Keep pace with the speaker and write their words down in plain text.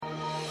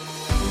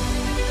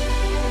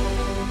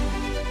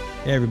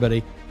Hey,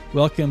 everybody.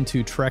 Welcome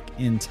to Trek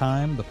in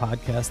Time, the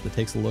podcast that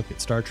takes a look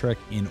at Star Trek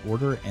in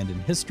order and in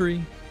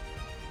history.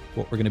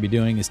 What we're going to be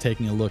doing is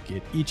taking a look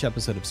at each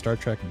episode of Star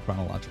Trek in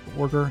chronological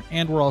order,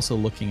 and we're also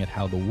looking at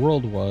how the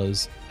world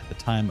was at the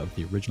time of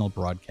the original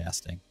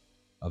broadcasting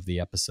of the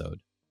episode.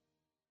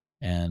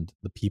 And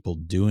the people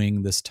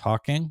doing this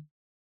talking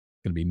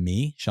going to be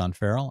me, Sean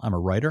Farrell. I'm a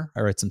writer. I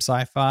write some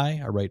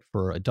sci-fi. I write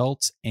for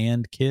adults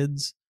and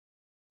kids.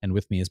 And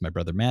with me is my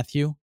brother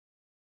Matthew.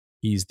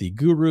 He's the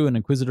guru and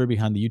inquisitor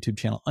behind the YouTube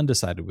channel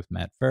Undecided with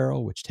Matt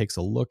Farrell, which takes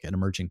a look at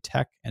emerging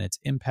tech and its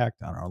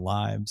impact on our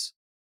lives.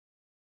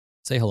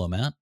 Say hello,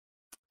 Matt.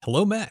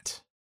 Hello,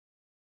 Matt.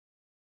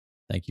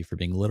 Thank you for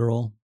being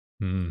literal.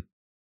 The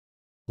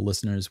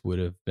listeners would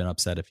have been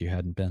upset if you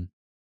hadn't been.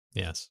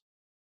 Yes.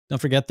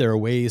 Don't forget, there are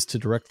ways to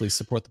directly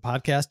support the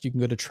podcast. You can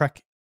go to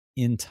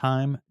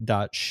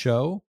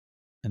trekintime.show,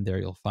 and there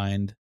you'll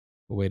find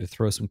a way to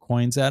throw some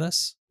coins at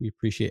us. We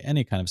appreciate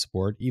any kind of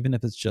support, even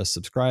if it's just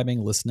subscribing,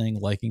 listening,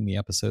 liking the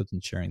episodes,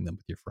 and sharing them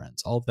with your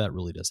friends. All of that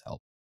really does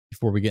help.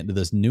 Before we get into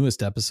this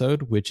newest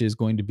episode, which is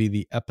going to be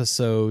the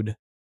episode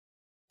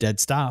Dead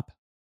Stop,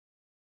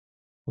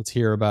 let's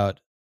hear about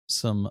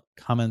some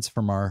comments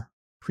from our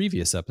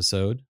previous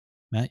episode.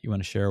 Matt, you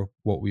want to share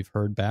what we've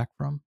heard back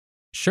from?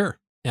 Sure.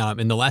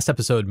 In the last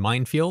episode,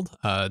 Minefield,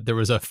 there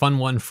was a fun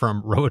one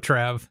from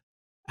Robotrav.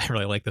 I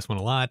really like this one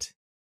a lot.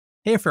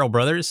 Hey, Farrell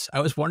Brothers. I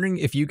was wondering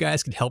if you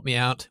guys could help me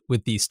out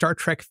with the Star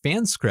Trek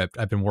fan script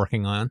I've been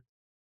working on.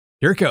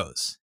 Here it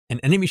goes. An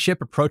enemy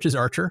ship approaches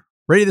Archer.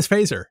 Ready this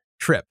phaser.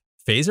 Trip.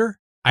 Phaser?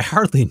 I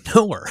hardly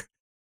know her.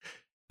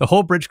 The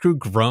whole bridge crew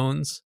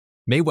groans.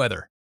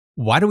 Mayweather.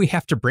 Why do we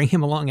have to bring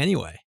him along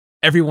anyway?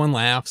 Everyone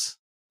laughs.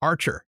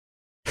 Archer.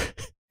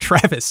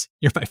 Travis,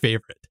 you're my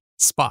favorite.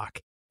 Spock.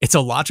 It's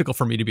illogical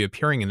for me to be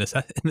appearing in this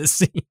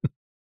scene.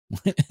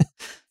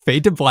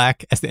 Fade to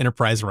black as the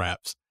Enterprise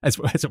wraps, as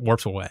it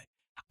warps away.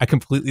 I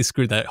completely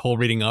screwed that whole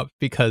reading up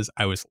because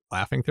I was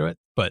laughing through it,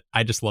 but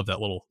I just love that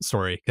little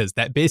story because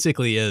that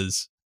basically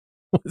is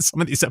what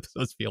some of these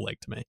episodes feel like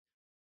to me.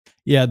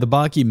 Yeah, the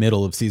Baki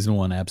middle of season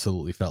 1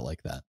 absolutely felt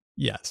like that.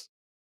 Yes.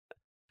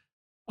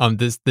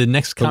 The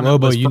next comment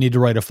Robo, was you need to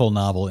write a full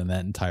novel in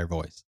that entire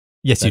voice.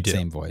 Yes, that you do.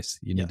 Same voice.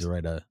 You need to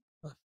write a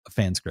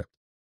fan script.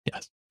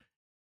 Yes.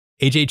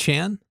 AJ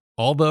Chan,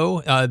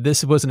 although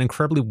this was an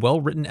incredibly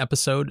well-written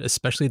episode,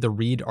 especially the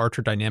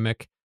Reed-Archer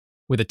dynamic,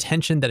 with a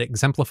tension that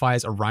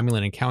exemplifies a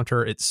Romulan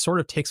encounter, it sort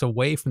of takes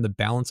away from the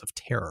balance of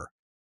terror.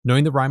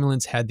 Knowing the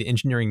Romulans had the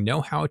engineering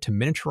know-how to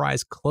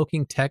miniaturize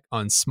cloaking tech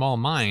on small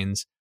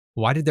mines,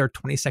 why did their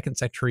 22nd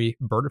century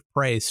bird of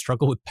prey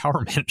struggle with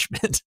power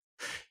management?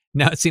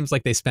 Now it seems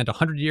like they spent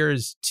 100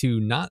 years to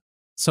not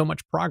so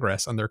much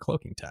progress on their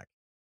cloaking tech.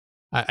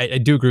 I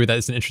do agree with that.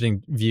 It's an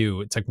interesting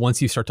view. It's like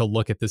once you start to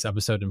look at this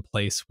episode in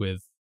place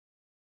with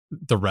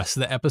the rest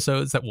of the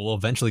episodes that we'll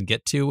eventually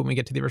get to when we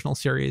get to the original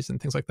series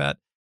and things like that,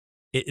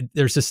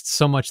 there's just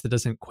so much that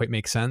doesn't quite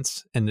make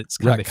sense. And it's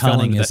kind of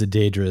retconning is a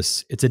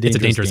dangerous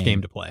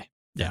game to play.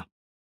 Yeah.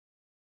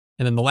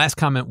 And then the last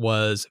comment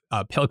was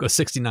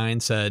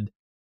Pelgo69 said,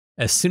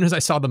 as soon as I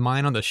saw the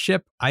mine on the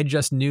ship, I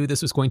just knew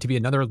this was going to be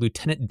another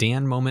Lieutenant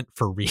Dan moment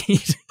for Reed,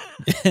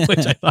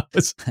 which I thought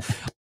was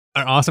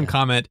an awesome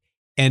comment.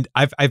 And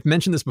I've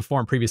mentioned this before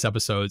in previous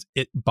episodes.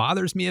 It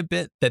bothers me a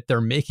bit that they're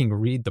making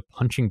Reed the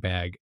punching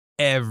bag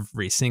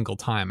every single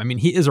time. I mean,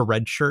 he is a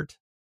red shirt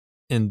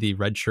in the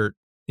red shirt,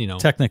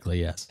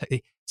 Technically, yes.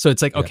 So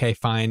it's like, okay,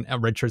 fine.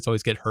 Red shirts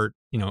always get hurt,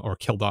 or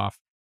killed off.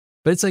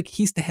 But it's like,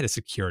 he's the head of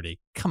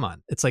security. Come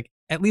on. It's like,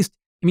 at least,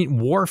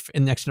 Worf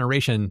in Next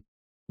Generation,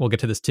 we'll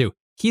get to this too.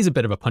 He's a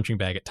bit of a punching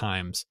bag at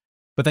times.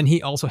 But then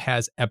he also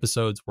has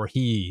episodes where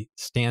he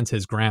stands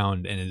his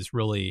ground and is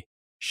really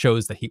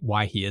shows that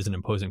why he is an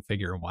imposing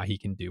figure and why he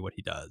can do what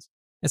he does.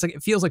 It's like,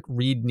 it feels like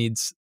Reed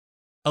needs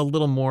a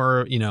little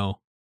more,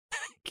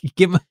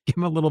 give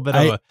him a little bit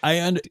of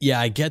I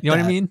get that. You know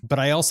what I mean? But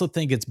I also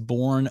think it's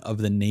born of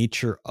the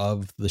nature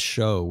of the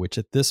show, which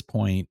at this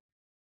point,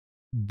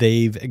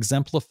 they've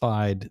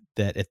exemplified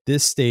that at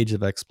this stage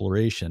of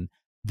exploration,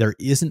 there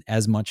isn't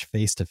as much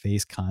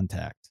face-to-face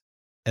contact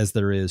as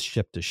there is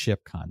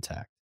ship-to-ship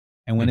contact.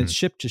 And when it's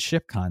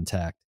ship-to-ship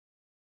contact,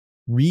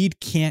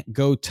 Reed can't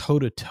go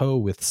toe-to-toe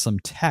with some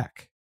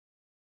tech,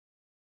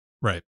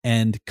 right,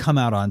 and come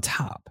out on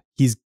top.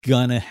 He's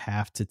gonna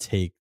have to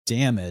take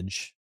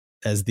damage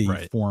as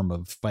the form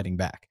of fighting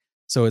back.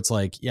 So it's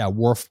like,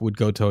 Worf would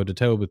go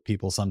toe-to-toe with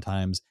people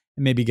sometimes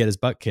and maybe get his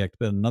butt kicked,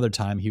 but another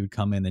time he would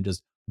come in and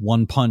just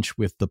one punch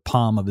with the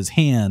palm of his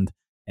hand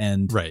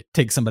and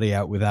take somebody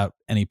out without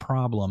any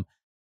problem.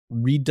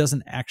 Reed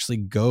doesn't actually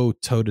go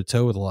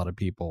toe-to-toe with a lot of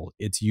people.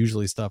 It's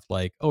usually stuff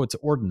like, it's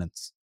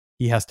ordnance.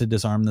 He has to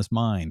disarm this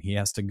mine. He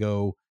has to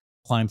go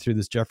climb through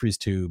this Jeffries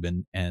tube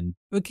and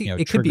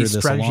it could be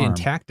strategy and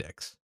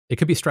tactics. It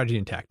could be strategy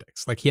and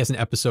tactics. Like he has an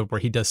episode where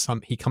he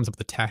comes up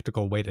with a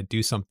tactical way to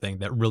do something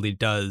that really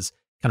does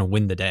kind of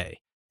win the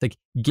day. Like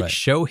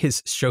show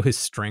his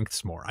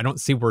strengths more. I don't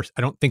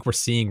think we're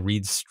seeing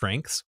Reed's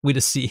strengths. We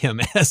just see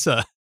him as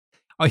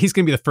oh, he's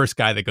going to be the first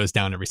guy that goes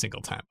down every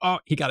single time. Oh,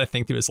 he got a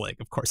thing through his leg.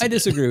 Of course. I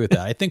disagree with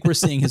that. I think we're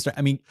seeing his,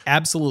 I mean,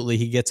 absolutely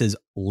he gets his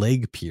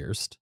leg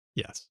pierced.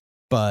 Yes.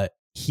 But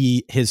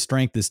his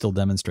strength is still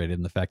demonstrated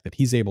in the fact that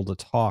he's able to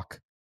talk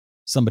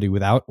somebody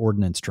without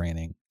ordnance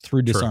training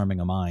through disarming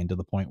a mind to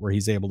the point where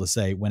he's able to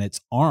say, when it's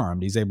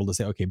armed, he's able to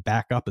say, okay,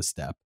 back up a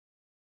step,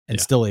 and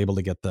still able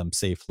to get them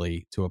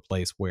safely to a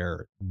place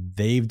where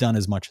they've done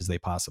as much as they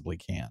possibly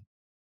can.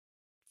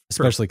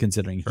 Especially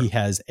considering he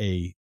has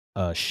a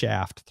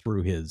shaft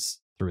through his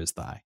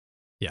thigh.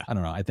 Yeah. I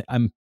don't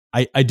know.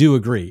 I do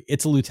agree.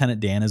 It's a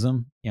Lieutenant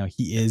Danism. You know,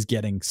 he is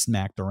getting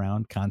smacked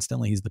around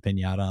constantly. He's the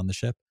piñata on the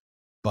ship.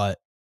 But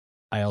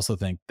I also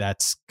think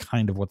that's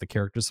kind of what the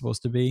character's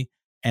supposed to be.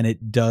 And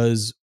it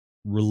does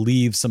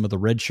relieve some of the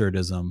red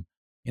shirtism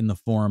in the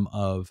form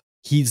of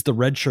he's the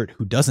red shirt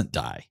who doesn't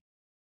die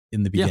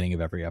in the beginning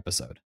of every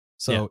episode.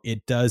 So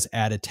it does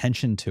add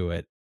attention to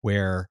it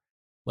where,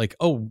 like,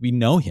 oh, we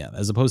know him,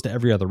 as opposed to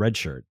every other red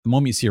shirt. The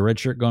moment you see a red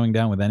shirt going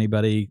down with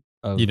anybody,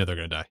 you know they're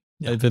going to die.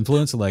 Of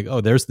influence, like,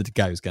 oh, there's the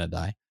guy who's going to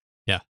die.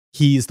 Yeah.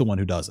 He's the one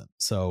who doesn't.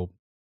 So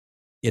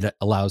it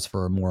allows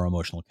for a more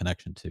emotional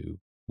connection to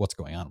what's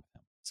going on with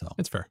him. So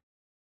it's fair.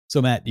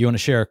 So Matt, do you want to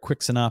share a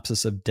quick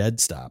synopsis of Dead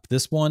Stop?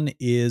 This one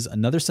is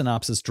another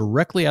synopsis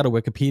directly out of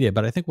Wikipedia,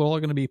 but I think we're all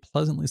going to be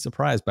pleasantly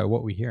surprised by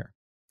what we hear.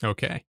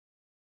 Okay.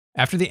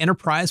 After the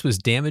Enterprise was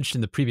damaged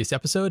in the previous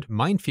episode,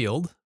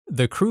 Minefield,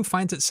 the crew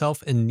finds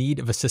itself in need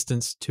of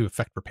assistance to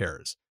effect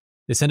repairs.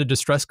 They send a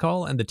distress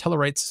call, and the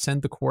Tellarites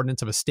send the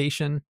coordinates of a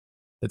station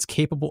that's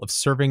capable of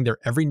serving their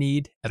every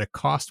need at a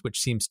cost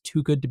which seems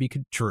too good to be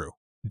true.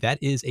 That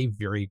is a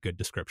very good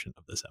description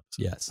of this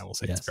episode. Yes. I will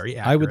say it's very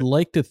accurate. I would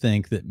like to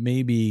think that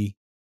maybe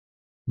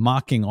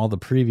mocking all the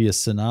previous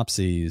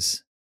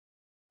synopses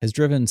has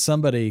driven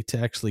somebody to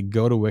actually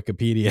go to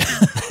Wikipedia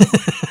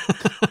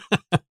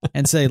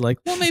and say, like,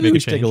 well, maybe we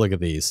should take a look at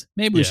these.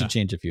 Maybe we should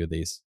change a few of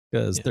these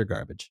because they're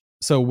garbage.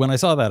 So when I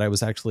saw that, I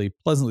was actually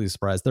pleasantly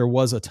surprised. There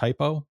was a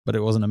typo, but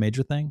it wasn't a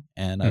major thing.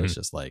 And I was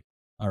just like,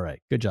 all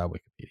right, good job,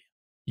 Wikipedia.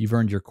 You've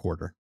earned your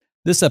quarter.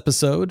 This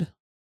episode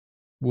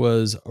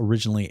was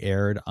originally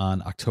aired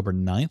on October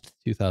 9th,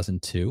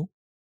 2002.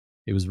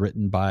 It was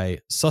written by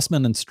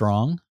Sussman and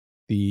Strong,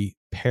 the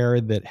pair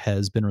that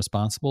has been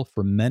responsible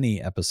for many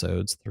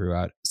episodes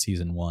throughout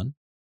season 1.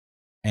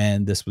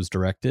 And this was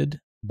directed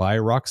by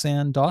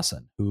Roxanne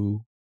Dawson,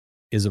 who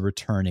is a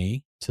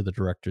returnee to the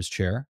director's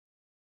chair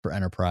for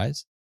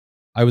Enterprise.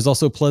 I was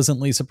also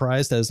pleasantly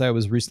surprised as I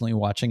was recently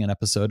watching an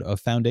episode of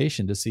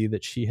Foundation to see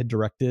that she had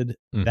directed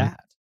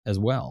that as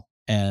well.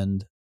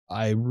 And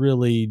I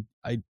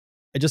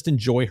just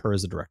enjoy her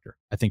as a director.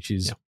 I think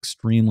she's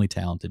extremely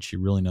talented. She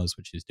really knows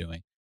what she's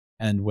doing.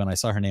 And when I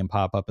saw her name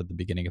pop up at the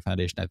beginning of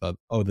Foundation, I thought,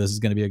 oh, this is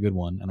going to be a good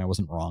one. And I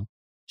wasn't wrong.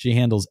 She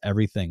handles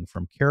everything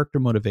from character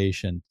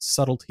motivation,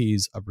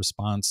 subtleties of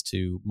response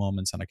to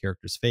moments on a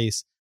character's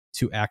face,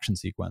 to action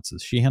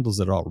sequences. She handles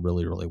it all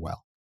really, really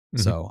well.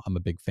 So I'm a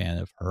big fan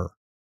of her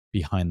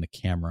behind the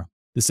camera.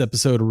 This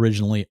episode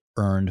originally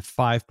earned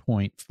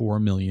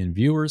 5.4 million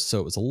viewers, so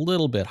it was a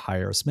little bit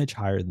higher, a smidge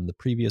higher than the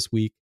previous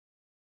week.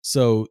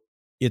 So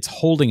it's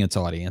holding its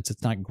audience.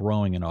 It's not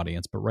growing an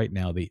audience, but right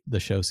now the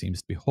show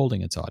seems to be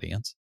holding its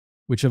audience,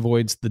 which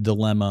avoids the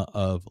dilemma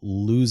of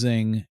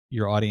losing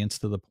your audience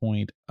to the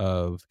point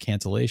of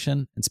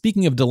cancellation. And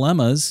speaking of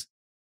dilemmas,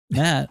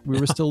 Matt, we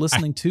were still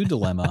listening to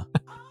Dilemma.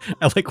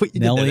 I like what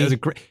you did there. That was a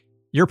great...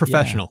 You're a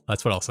professional.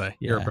 That's what I'll say.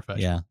 You're a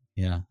professional.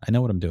 Yeah. I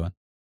know what I'm doing.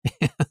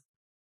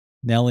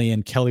 Nellie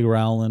and Kelly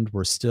Rowland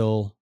were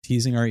still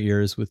teasing our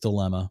ears with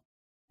Dilemma,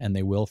 and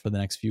they will for the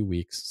next few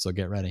weeks. So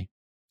get ready.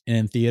 And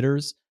in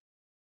theaters,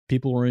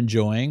 people were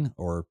enjoying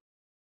or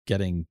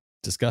getting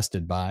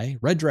disgusted by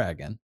Red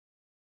Dragon,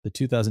 the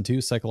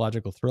 2002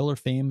 psychological thriller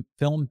film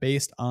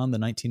based on the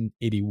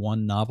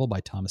 1981 novel by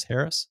Thomas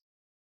Harris.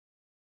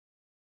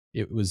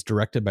 It was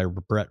directed by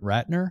Brett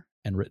Ratner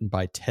and written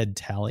by Ted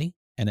Talley,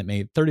 and it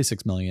made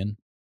 $36 million,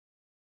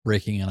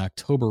 breaking an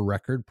October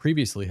record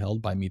previously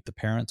held by Meet the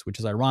Parents, which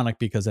is ironic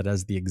because it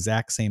has the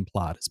exact same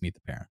plot as Meet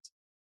the Parents.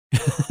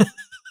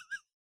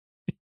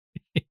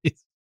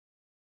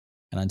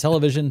 And on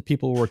television,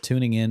 people were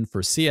tuning in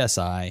for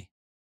CSI.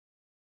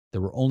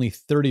 There were only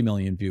 30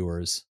 million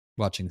viewers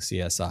watching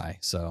CSI,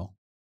 so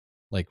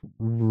like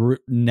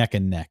neck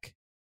and neck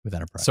with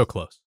Enterprise. So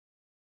close.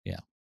 Yeah.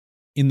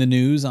 In the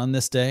news on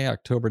this day,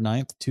 October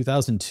 9th,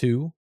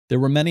 2002, there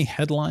were many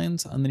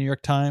headlines on the New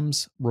York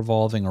Times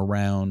revolving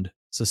around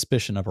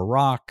suspicion of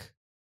Iraq,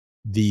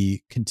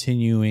 the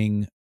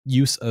continuing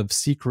use of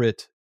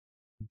secret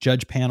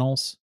judge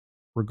panels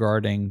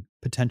regarding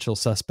potential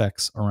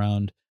suspects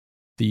around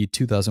the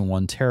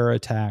 2001 terror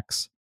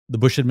attacks, the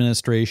Bush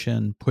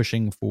administration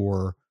pushing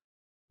for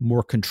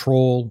more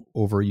control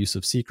over use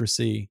of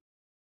secrecy,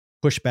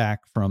 pushback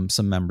from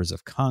some members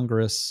of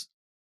Congress.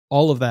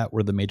 All of that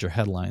were the major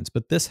headlines,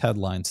 but this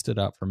headline stood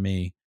out for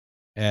me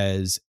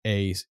as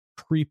a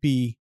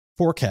creepy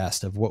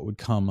forecast of what would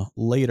come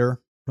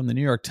later. From the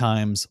New York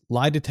Times,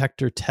 lie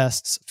detector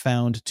tests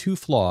found too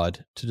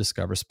flawed to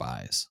discover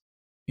spies.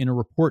 In a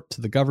report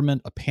to the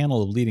government, a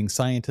panel of leading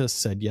scientists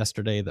said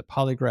yesterday that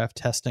polygraph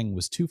testing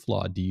was too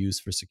flawed to use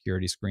for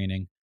security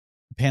screening.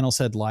 The panel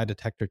said lie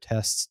detector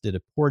tests did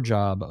a poor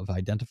job of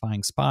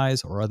identifying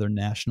spies or other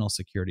national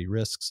security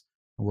risks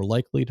and were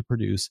likely to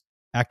produce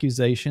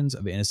accusations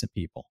of innocent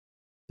people.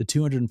 The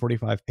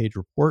 245-page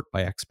report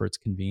by experts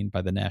convened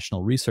by the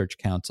National Research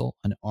Council,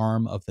 an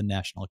arm of the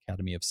National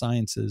Academy of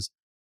Sciences,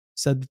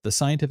 said that the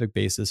scientific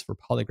basis for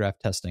polygraph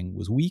testing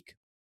was weak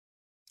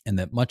and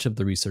that much of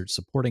the research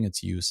supporting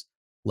its use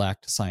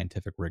lacked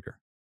scientific rigor.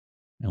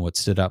 And what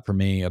stood out for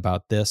me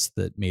about this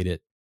that made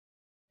it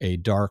a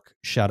dark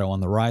shadow on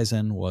the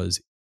horizon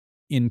was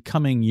in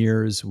coming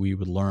years, we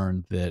would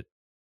learn that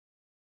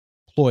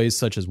ploys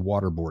such as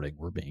waterboarding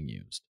were being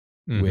used,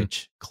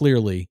 which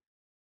clearly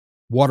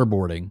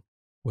waterboarding,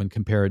 when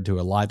compared to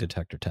a lie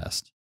detector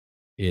test,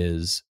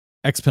 is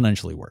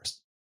exponentially worse.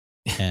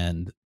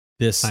 And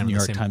this New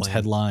York Times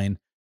headline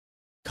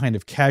kind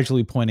of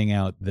casually pointing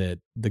out that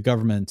the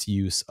government's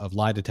use of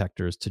lie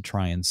detectors to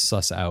try and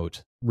suss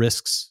out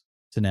risks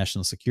to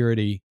national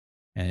security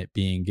and it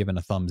being given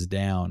a thumbs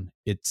down,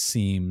 it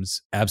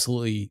seems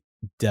absolutely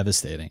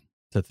devastating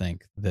to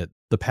think that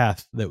the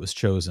path that was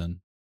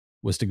chosen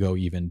was to go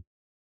even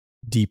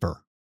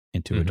deeper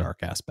into a dark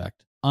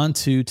aspect. On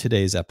to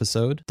today's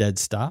episode, Dead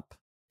Stop.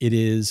 It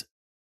is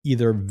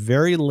either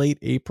very late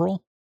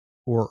April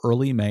or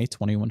early May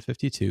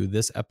 2152.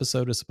 This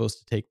episode is supposed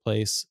to take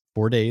place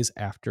 4 days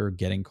after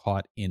getting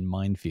caught in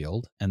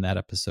Minefield, and that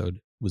episode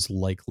was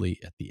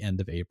likely at the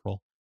end of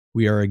April.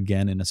 We are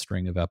again in a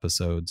string of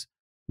episodes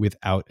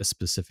without a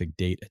specific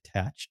date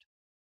attached.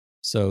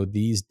 So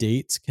these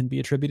dates can be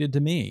attributed to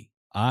me.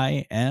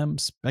 I am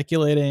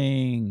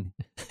speculating.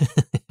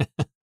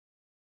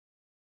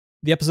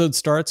 The episode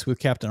starts with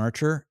Captain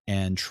Archer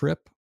and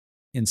Trip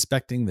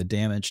inspecting the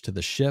damage to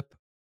the ship.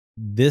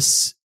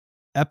 This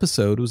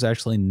episode was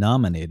actually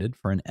nominated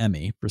for an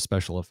Emmy for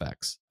special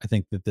effects. I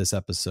think that this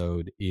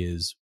episode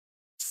is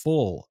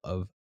full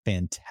of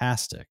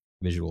fantastic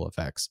visual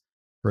effects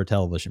for a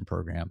television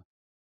program.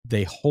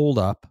 They hold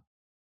up.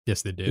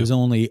 Yes, they do. There's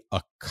only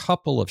a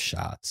couple of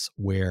shots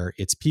where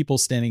it's people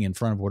standing in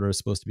front of what are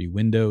supposed to be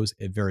windows.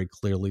 It very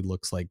clearly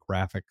looks like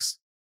graphics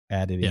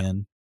added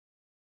in.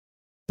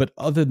 But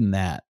other than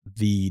that,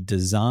 the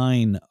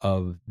design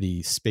of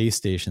the space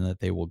station that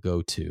they will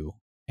go to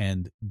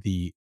and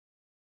the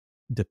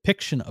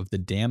depiction of the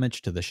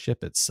damage to the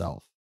ship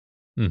itself,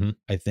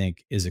 I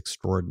think, is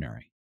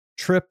extraordinary.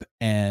 Trip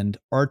and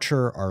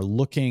Archer are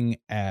looking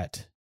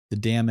at the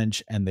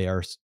damage and they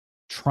are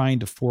trying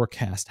to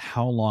forecast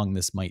how long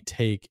this might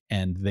take.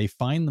 And they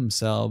find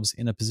themselves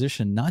in a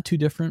position not too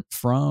different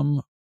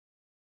from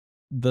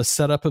the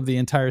setup of the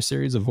entire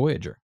series of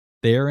Voyager.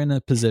 They're in a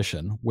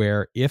position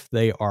where if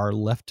they are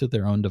left to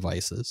their own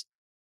devices,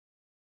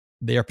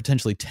 they are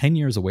potentially 10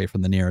 years away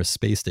from the nearest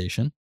space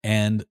station,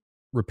 and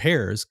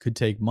repairs could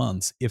take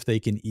months if they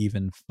can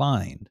even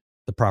find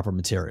the proper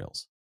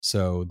materials.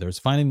 So there's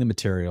finding the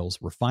materials,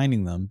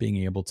 refining them, being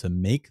able to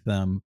make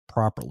them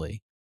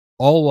properly,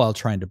 all while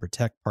trying to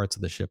protect parts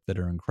of the ship that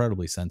are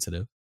incredibly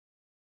sensitive.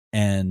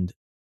 And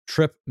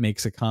Trip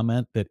makes a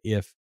comment that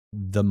if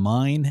the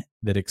mine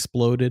that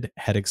exploded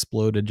had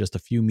exploded just a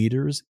few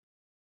meters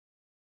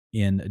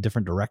in a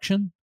different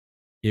direction,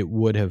 it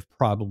would have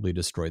probably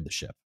destroyed the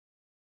ship.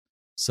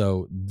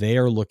 So they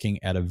are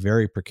looking at a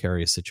very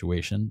precarious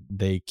situation.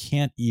 They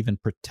can't even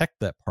protect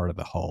that part of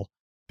the hull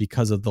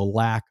because of the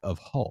lack of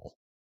hull.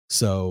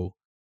 So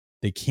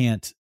they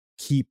can't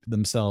keep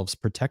themselves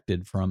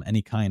protected from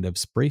any kind of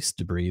space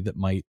debris that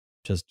might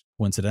just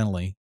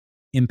coincidentally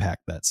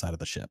impact that side of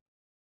the ship.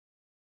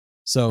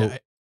 So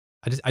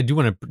I do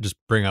want to just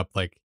bring up,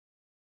 like,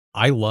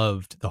 I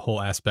loved the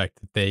whole aspect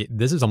that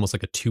this is almost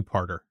like a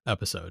two-parter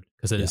episode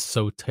because it is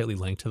so tightly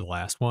linked to the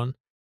last one.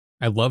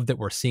 I love that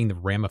we're seeing the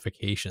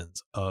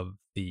ramifications of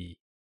the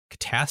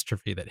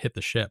catastrophe that hit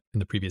the ship in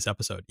the previous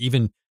episode,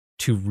 even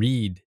to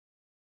Reed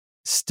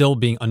still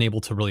being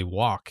unable to really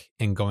walk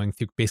and going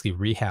through basically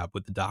rehab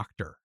with the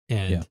doctor.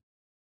 And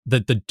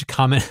the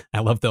comment, I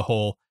love the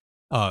whole,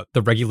 the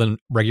Regulin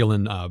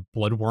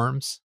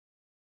bloodworms.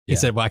 He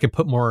said, well, I could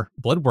put more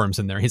bloodworms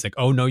in there. He's like,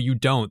 oh, no, you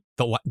don't.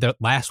 The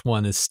last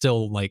one is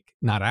still like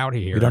not out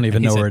here. We don't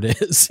even know where it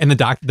is. And the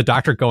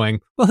doctor going,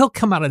 well, he'll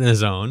come out on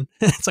his own.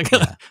 It's like,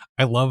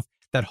 I love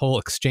that whole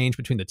exchange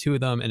between the two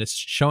of them. And it's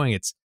showing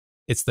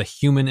it's the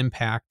human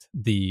impact,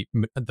 the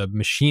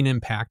machine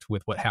impact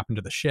with what happened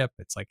to the ship.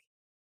 It's like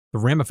the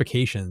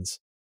ramifications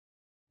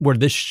where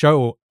this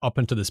show up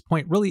until this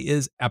point really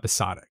is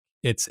episodic.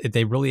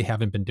 They really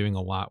haven't been doing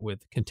a lot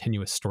with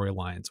continuous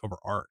storylines over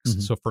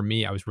arcs. So for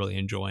me, I was really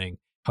enjoying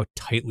how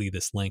tightly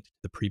this linked to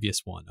the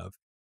previous one. Of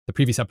the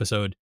previous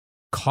episode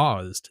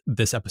caused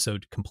this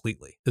episode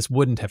completely. This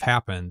wouldn't have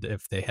happened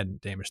if they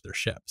hadn't damaged their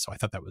ship. So I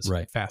thought that was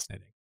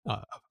fascinating,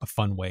 a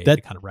fun way to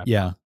kind of wrap it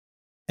up.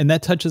 And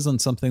that touches on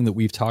something that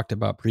we've talked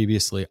about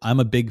previously. I'm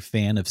a big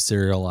fan of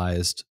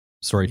serialized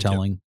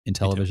storytelling in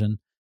television.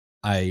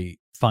 I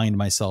find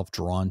myself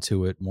drawn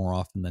to it more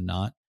often than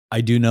not.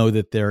 I do know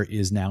that there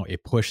is now a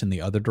push in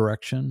the other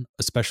direction,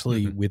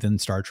 especially within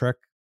Star Trek,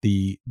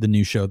 the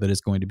new show that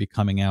is going to be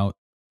coming out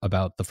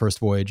about the first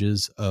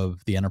voyages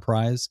of the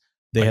Enterprise.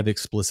 They have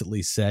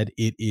explicitly said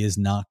it is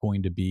not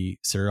going to be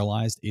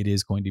serialized. It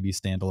is going to be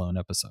standalone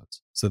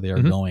episodes. So they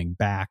are going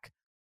back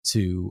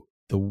to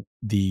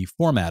the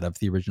format of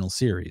the original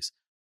series.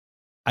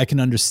 I can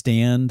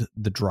understand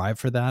the drive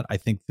for that. I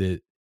think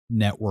that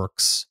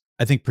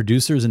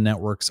producers and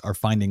networks are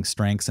finding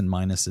strengths and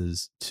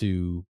minuses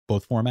to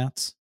both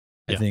formats.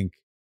 Yeah. I think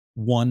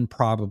one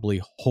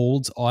probably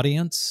holds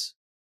audience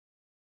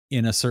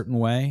in a certain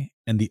way,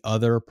 and the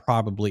other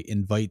probably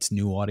invites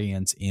new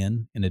audience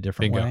in a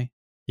different way.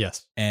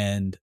 Yes.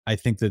 And I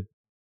think that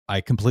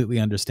I completely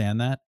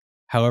understand that.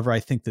 However, I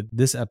think that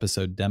this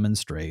episode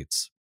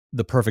demonstrates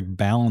the perfect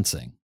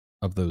balancing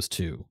of those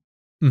two.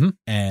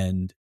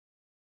 And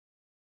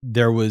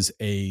there was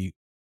in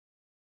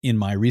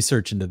my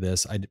research into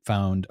this, I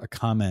found a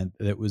comment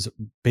that was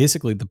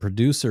basically the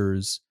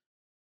producers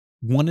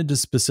wanted to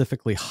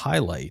specifically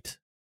highlight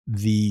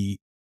the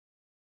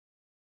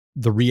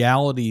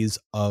realities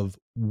of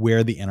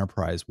where the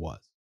Enterprise was,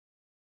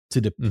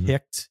 to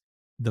depict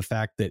the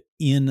fact that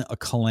in a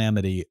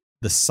calamity,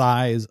 the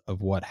size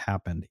of what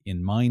happened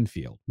in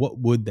Minefield, what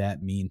would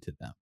that mean to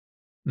them?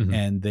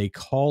 And they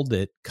called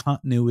it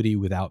continuity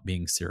without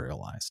being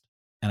serialized.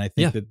 And I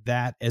think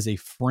that as a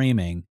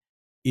framing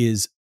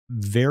is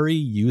very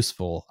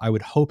useful. I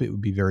would hope it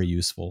would be very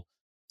useful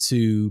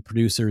to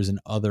producers and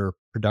other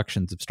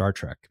productions of Star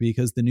Trek,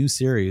 because the new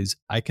series,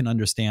 I can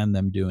understand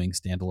them doing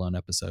standalone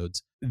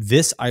episodes.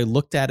 This, I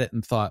looked at it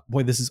and thought,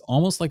 boy, this is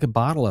almost like a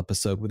bottle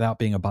episode without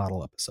being a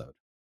bottle episode,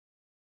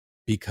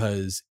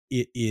 because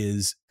it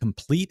is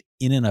complete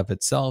in and of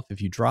itself.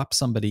 If you drop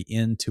somebody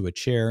into a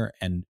chair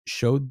and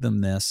showed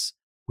them this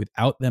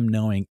without them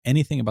knowing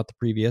anything about the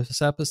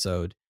previous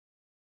episode,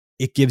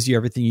 it gives you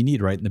everything you need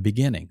right in the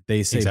beginning.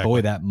 They say,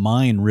 boy, that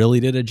mine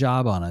really did a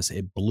job on us.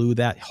 It blew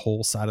that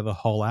whole side of the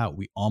hull out.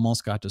 We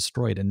almost got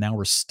destroyed, and now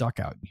we're stuck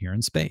out here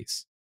in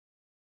space.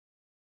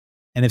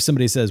 And if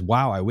somebody says,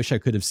 wow, I wish I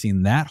could have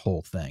seen that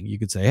whole thing, you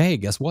could say, hey,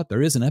 guess what?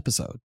 There is an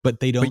episode. But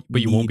they don't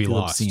but you won't be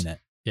lost. Have seen it.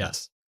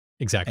 Yes,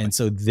 exactly. And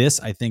so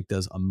this, I think,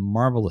 does a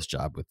marvelous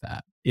job with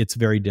that. It's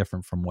very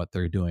different from what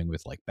they're doing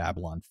with like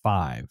Babylon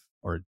 5,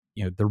 or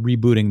they're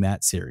rebooting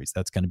that series.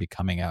 That's going to be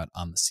coming out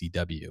on the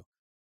CW.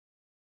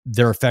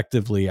 They're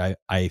effectively,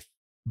 I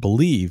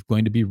believe,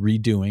 going to be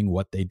redoing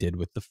what they did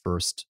with the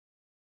first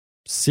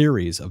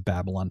series of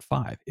Babylon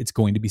 5. It's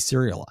going to be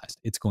serialized.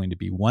 It's going to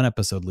be one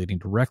episode leading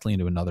directly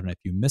into another. And if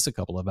you miss a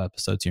couple of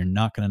episodes, you're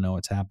not going to know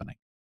what's happening.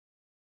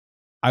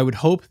 I would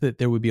hope that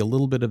there would be a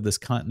little bit of this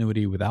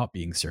continuity without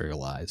being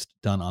serialized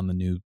done on the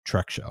new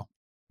Trek show.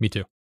 Me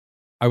too.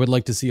 I would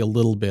like to see a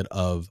little bit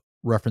of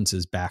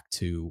references back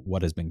to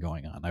what has been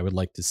going on. I would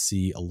like to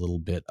see a little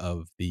bit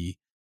of the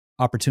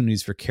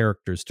opportunities for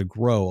characters to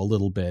grow a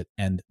little bit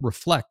and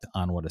reflect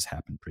on what has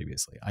happened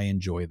previously. I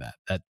enjoy that.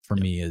 That for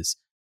me is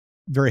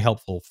very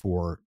helpful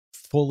for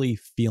fully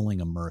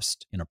feeling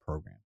immersed in a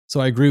program.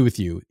 So I agree with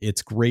you.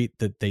 It's great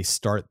that they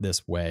start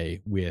this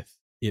way, with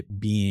it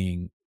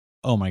being,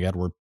 oh my God,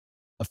 we're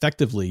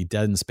effectively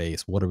dead in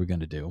space. What are we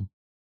going to do?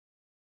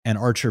 And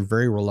Archer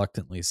very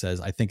reluctantly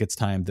says, I think it's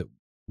time that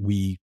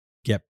we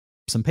get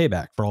some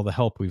payback for all the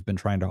help we've been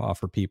trying to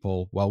offer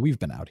people while we've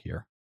been out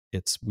here.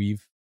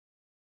 We've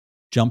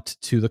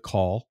jumped to the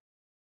call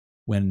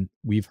when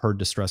we've heard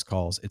distress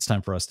calls. It's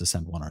time for us to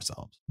send one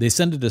ourselves. They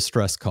send a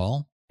distress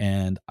call,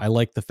 and I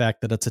like the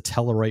fact that it's a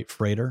Tellarite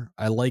freighter.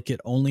 I like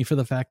it only for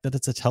the fact that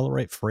it's a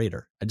Tellarite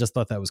freighter. I just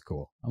thought that was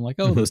cool. I'm like,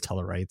 those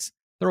Tellarites.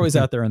 They're always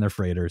out there in their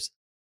freighters,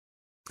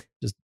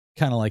 just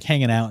kind of like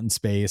hanging out in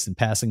space and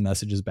passing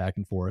messages back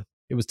and forth.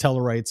 It was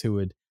Tellarites who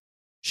had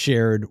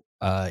shared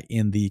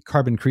in the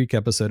Carbon Creek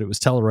episode. It was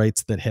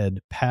Tellarites that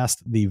had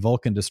passed the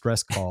Vulcan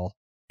distress call.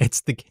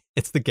 It's the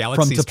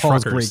galaxy's from T'Pol's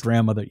truckers. great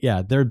grandmother.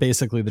 Yeah, they're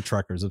basically the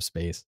truckers of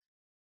space.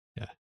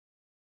 Yeah.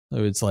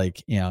 So it's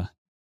like,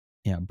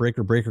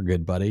 breaker,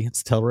 good buddy.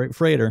 It's Tellarite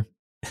freighter.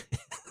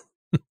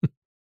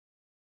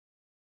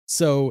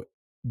 So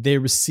they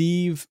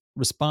receive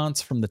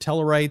response from the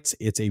Tellarites.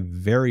 It's a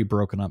very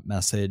broken up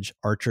message.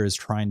 Archer is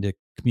trying to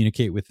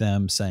communicate with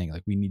them, saying,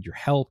 like, we need your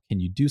help. Can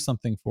you do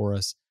something for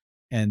us?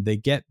 And they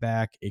get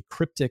back a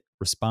cryptic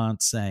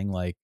response saying,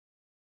 like,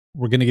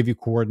 we're going to give you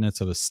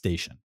coordinates of a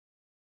station.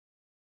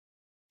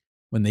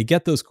 When they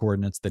get those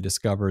coordinates, they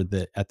discover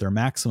that at their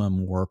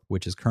maximum warp,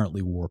 which is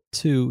currently warp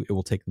 2, it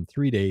will take them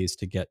 3 days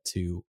to get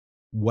to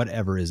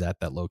whatever is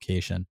at that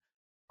location.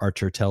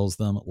 Archer tells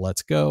them,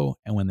 let's go.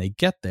 And when they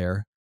get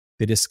there,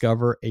 they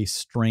discover a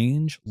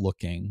strange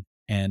looking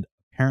and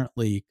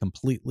apparently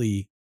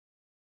completely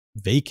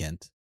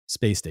vacant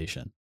space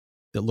station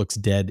that looks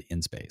dead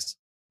in space.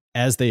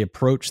 As they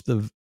approach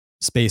the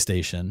space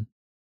station,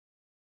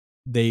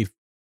 they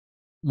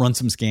run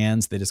some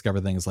scans. They discover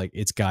things like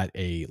it's got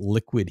a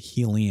liquid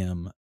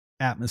helium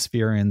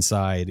atmosphere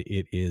inside.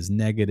 It is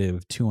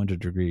negative 200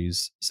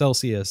 degrees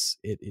Celsius.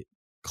 It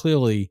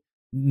clearly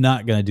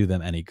not going to do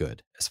them any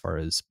good as far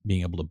as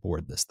being able to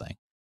board this thing.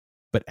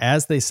 But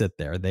as they sit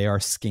there, they are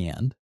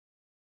scanned.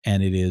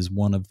 And it is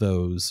one of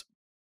those,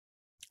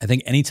 I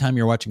think anytime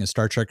you're watching a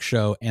Star Trek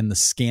show and the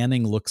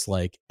scanning looks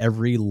like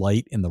every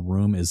light in the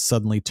room is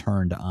suddenly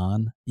turned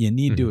on, you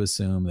need to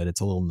assume that it's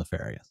a little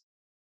nefarious.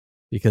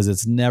 Because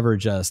it's never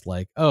just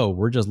like, oh,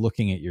 we're just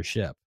looking at your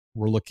ship.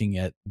 We're looking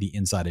at the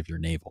inside of your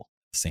navel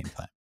at the same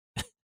time.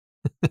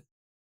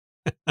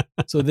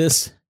 So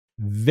this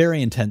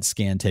very intense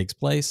scan takes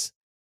place,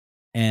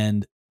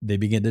 and they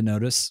begin to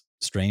notice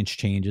strange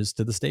changes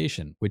to the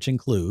station, which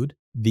include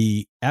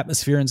the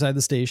atmosphere inside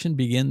the station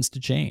begins to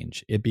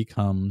change. It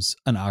becomes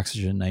an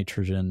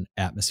oxygen-nitrogen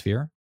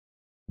atmosphere.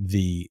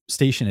 The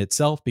station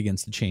itself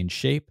begins to change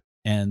shape,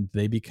 and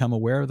they become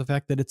aware of the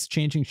fact that it's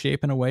changing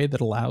shape in a way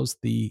that allows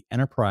the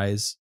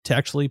Enterprise to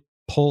actually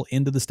pull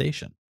into the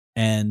station.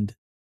 And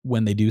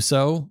when they do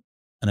so,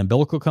 an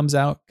umbilical comes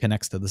out,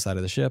 connects to the side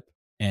of the ship,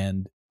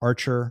 and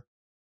Archer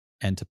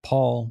and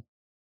T'Pol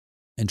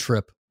and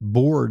Trip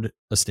board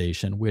a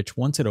station, which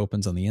once it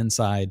opens on the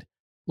inside,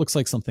 looks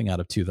like something out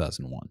of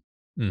 2001.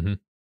 Mm-hmm.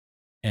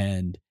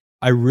 And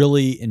I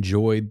really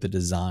enjoyed the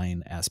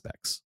design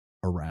aspects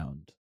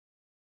around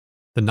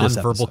the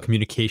nonverbal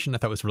communication. I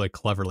thought was really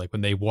clever. Like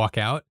when they walk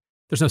out,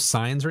 there's no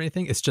signs or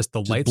anything. It's just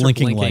the lights are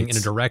blinking in a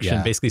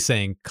direction, basically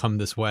saying, come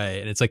this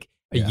way. And it's like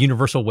a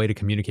universal way to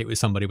communicate with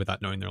somebody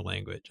without knowing their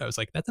language. I was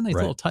like, that's a nice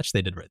little touch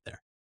they did right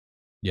there.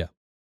 Yeah.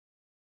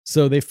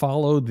 So they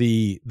follow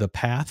the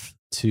path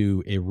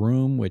to a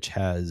room which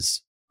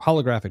has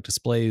holographic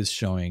displays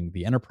showing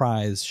the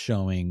Enterprise,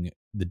 showing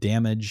the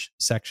damage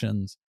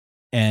sections.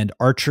 And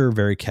Archer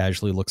very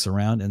casually looks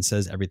around and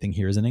says everything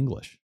here is in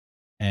English.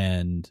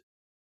 And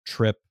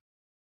Trip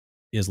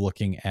is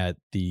looking at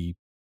the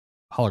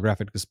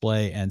holographic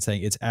display and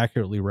saying it's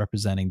accurately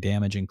representing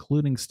damage,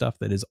 including stuff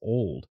that is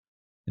old,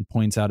 and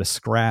points out a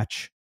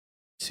scratch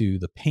to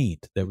the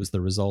paint that was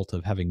the result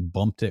of having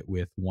bumped it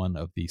with one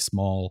of the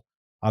small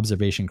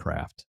observation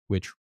craft,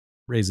 which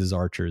raises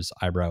Archer's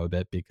eyebrow a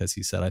bit because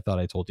he said, I thought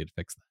I told you to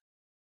fix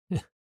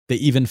that. They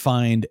even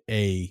find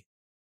a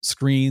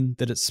screen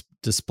that it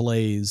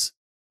displays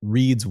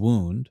Reed's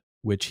wound,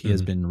 which he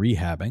has been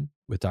rehabbing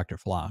with Dr.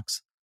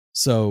 Phlox.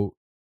 So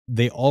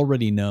they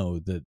already know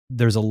that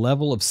there's a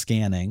level of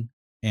scanning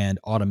and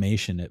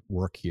automation at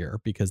work here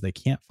because they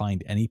can't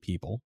find any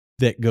people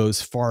that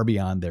goes far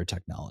beyond their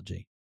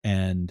technology.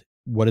 And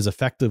what is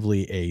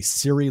effectively a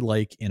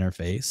Siri-like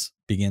interface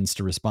begins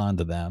to respond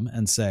to them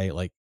and say,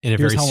 like, in a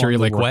very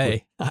Siri-like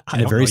way.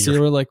 In a very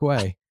Siri-like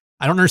way.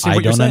 I don't understand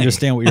what you're saying. I don't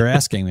understand what you're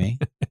asking me.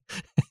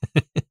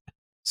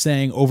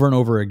 Saying over and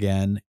over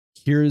again,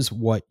 here's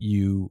what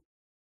you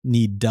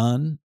need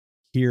done.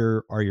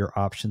 Here are your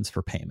options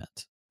for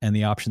payment. And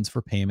the options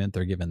for payment,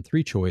 they're given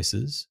three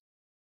choices.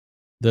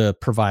 The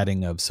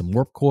providing of some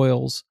warp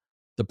coils,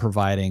 the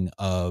providing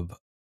of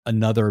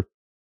another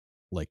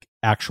like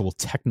actual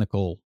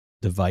technical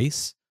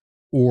device,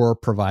 or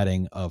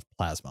providing of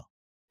plasma.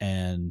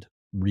 And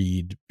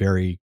Reed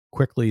very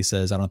quickly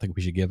says, I don't think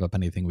we should give up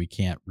anything we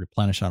can't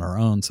replenish on our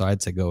own. So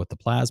I'd say go with the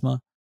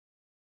plasma.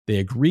 They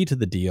agree to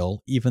the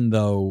deal, even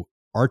though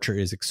Archer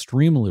is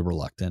extremely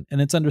reluctant, and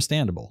it's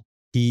understandable.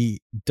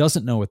 He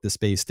doesn't know what the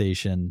space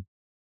station,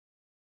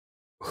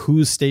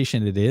 whose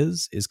station it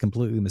is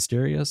completely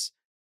mysterious,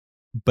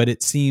 but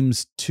it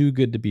seems too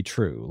good to be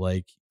true.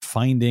 Like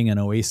finding an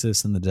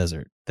oasis in the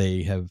desert.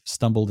 They have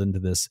stumbled into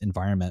this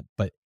environment,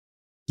 but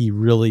he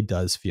really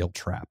does feel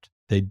trapped.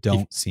 They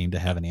don't seem to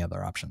have any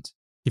other options.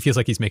 He feels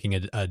like he's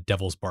making a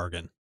devil's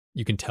bargain.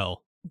 You can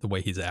tell the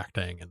way he's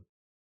acting and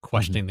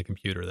questioning the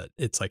computer that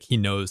it's like he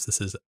knows this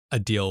is a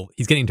deal.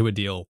 He's getting to a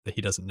deal that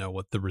he doesn't know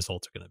what the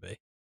results are going to be.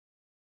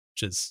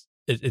 Which is,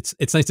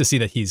 it's nice to see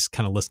that he's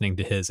kind of listening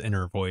to his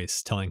inner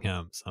voice telling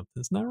him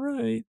something's not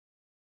right.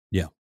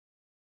 Yeah.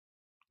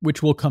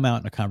 Which will come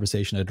out in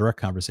a direct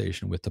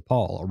conversation with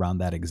T'Pol around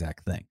that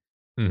exact thing.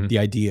 The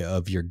idea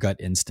of your gut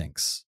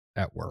instincts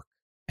at work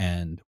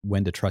and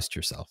when to trust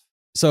yourself.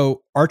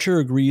 So Archer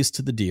agrees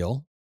to the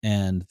deal,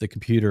 and the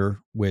computer,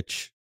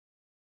 which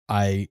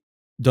I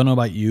don't know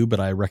about you, but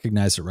I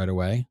recognized it right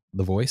away.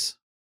 The voice.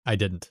 I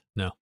didn't.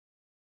 No.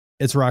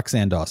 It's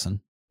Roxann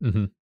Dawson.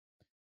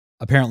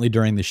 Apparently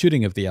during the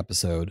shooting of the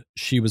episode,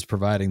 she was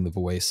providing the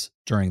voice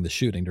during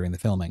the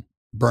filming.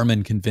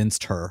 Berman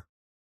convinced her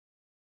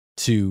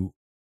to,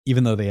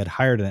 even though they had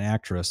hired an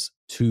actress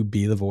to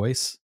be the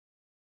voice,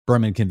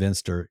 Berman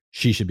convinced her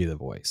she should be the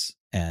voice.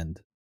 And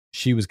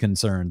she was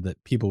concerned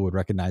that people would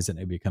recognize it and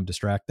it would become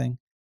distracting.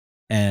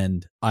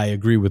 And I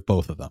agree with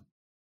both of them.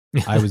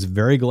 I was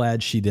very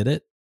glad she did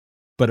it,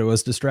 but it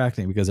was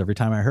distracting because every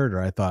time I heard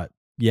her, I thought,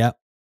 yep,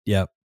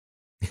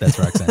 that's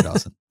Roxann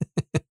Dawson.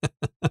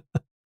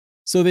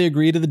 So they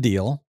agree to the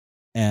deal,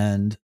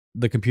 and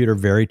the computer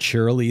very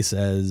cheerily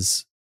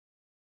says,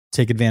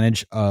 take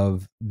advantage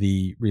of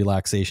the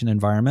relaxation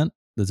environment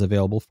that's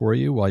available for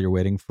you while you're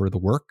waiting for the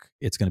work.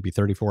 It's going to be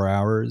 34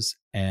 hours.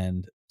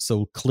 And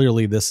so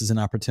clearly this is an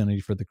opportunity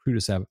for the crew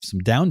to have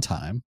some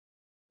downtime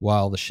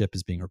while the ship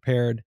is being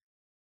repaired.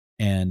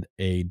 And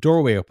a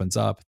doorway opens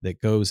up that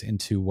goes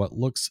into what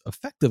looks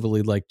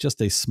effectively like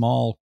just a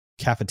small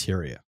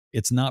cafeteria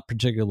It's not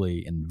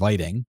particularly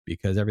inviting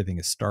because everything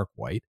is stark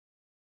white,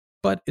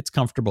 but it's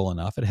comfortable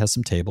enough. It has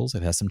some tables,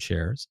 it has some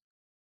chairs.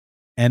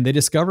 And they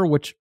discover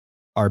which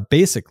are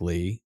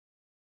basically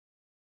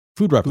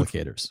food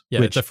replicators.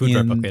 Yeah, it's a food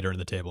replicator in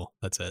the table.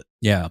 That's it.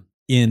 Yeah.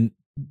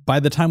 By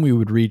the time we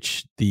would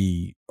reach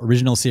the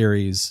original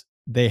series,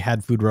 they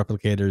had food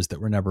replicators that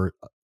were never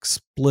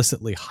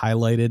explicitly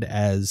highlighted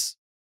as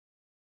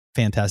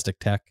fantastic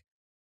tech.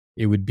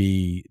 It would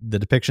be the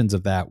depictions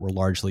of that were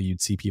largely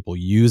you'd see people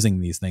using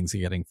these things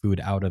and getting food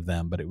out of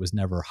them, but it was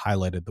never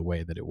highlighted the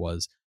way that it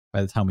was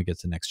by the time we get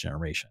to Next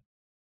Generation,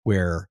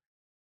 where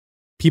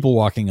people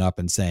walking up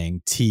and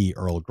saying tea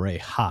Earl Grey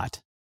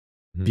hot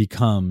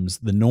becomes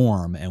the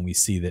norm, and we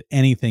see that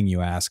anything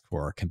you ask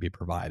for can be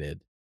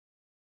provided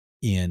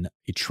in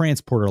a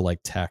transporter-like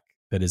tech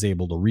that is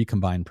able to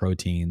recombine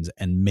proteins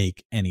and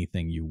make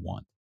anything you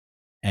want.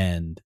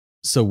 And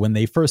so when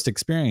they first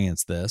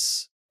experience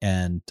this,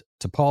 and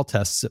T'Pol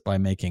tests it by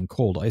making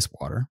cold ice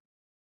water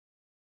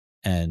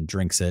and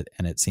drinks it,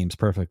 and it seems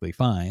perfectly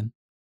fine.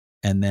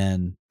 And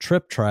then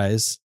Trip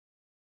tries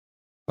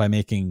by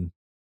making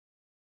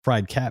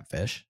fried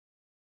catfish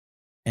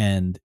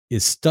and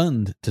is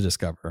stunned to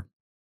discover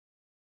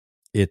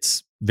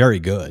it's very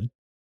good.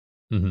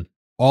 Mm-hmm.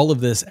 All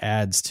of this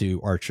adds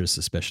to Archer's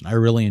suspicion. I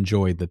really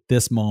enjoyed that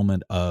this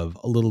moment of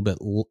a little bit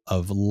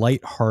of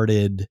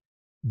lighthearted,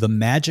 the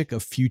magic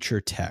of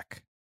future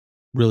tech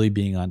really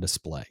being on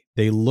display.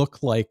 They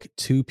look like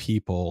two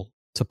people,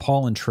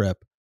 T'Pol and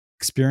Trip,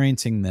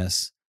 experiencing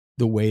this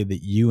the way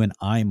that you and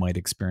I might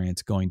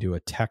experience going to a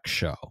tech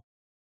show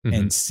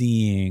and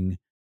seeing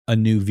a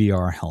new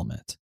VR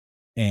helmet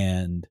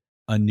and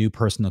a new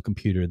personal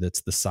computer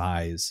that's the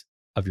size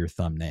of your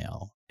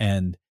thumbnail.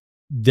 And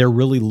they're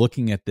really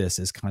looking at this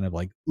as kind of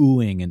like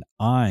oohing and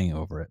eyeing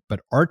over it.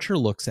 But Archer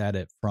looks at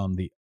it from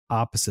the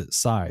opposite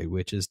side,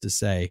 which is to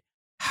say,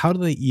 how do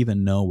they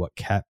even know what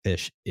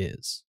catfish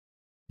is?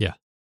 Yeah.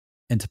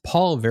 And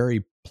T'Pol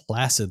very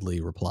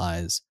placidly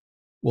replies,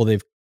 well,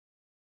 they've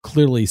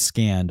clearly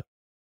scanned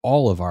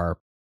all of our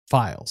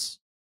files.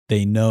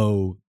 They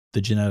know the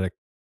genetic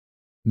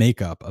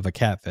makeup of a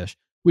catfish,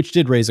 which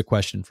did raise a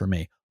question for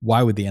me.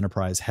 Why would the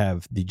Enterprise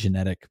have the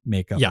genetic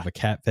makeup of a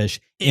catfish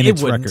in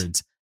its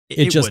records?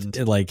 It just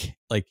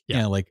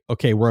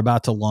okay, we're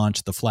about to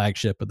launch the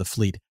flagship of the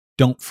fleet.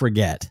 Don't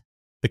forget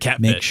the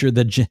catfish. Make sure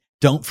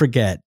don't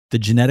forget the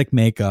genetic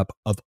makeup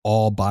of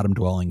all bottom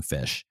dwelling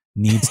fish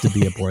needs to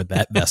be aboard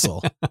that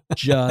vessel,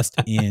 just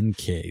in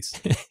case.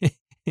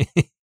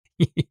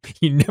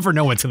 You never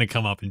know what's going to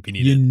come up and be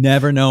needed. You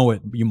never know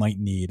what you might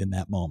need in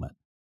that moment.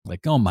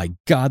 Like, oh my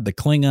God, the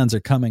Klingons are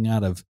coming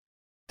out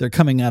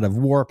of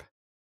warp.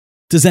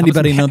 Does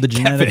anybody know the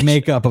genetic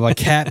makeup of a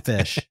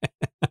catfish?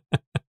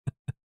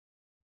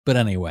 But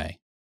anyway,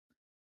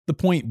 the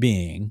point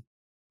being,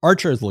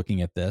 Archer is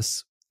looking at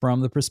this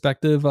from the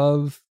perspective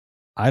of,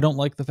 I don't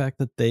like the fact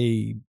that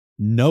they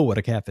know what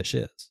a catfish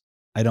is.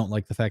 I don't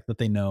like the fact that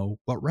they know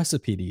what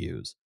recipe to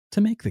use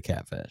to make the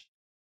catfish.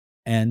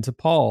 And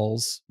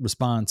T'Pol's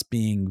response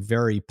being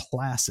very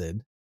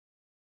placid,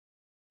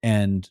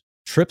 and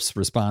Trip's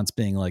response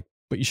being like,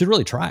 but you should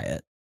really try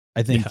it.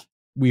 I think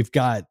we've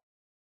got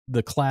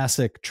the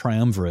classic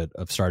triumvirate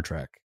of Star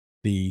Trek.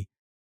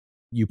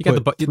 You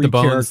put three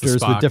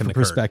characters with different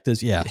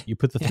perspectives. Yeah, you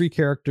put the three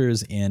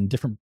characters in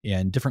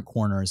different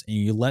corners, and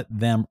you let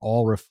them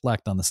all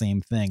reflect on the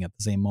same thing at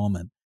the same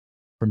moment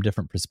from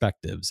different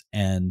perspectives.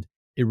 And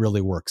it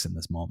really works in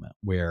this moment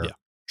where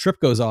Trip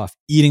goes off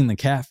eating the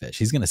catfish.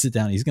 He's going to sit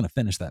down. He's going to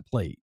finish that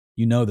plate.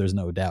 There's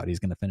no doubt he's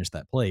going to finish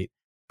that plate.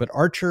 But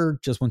Archer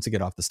just wants to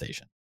get off the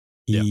station.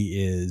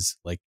 He is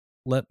like,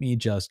 let me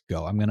just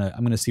go. I'm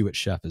gonna see what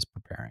Chef is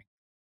preparing.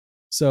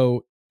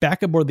 So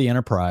back aboard the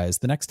Enterprise,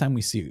 the next time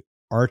we see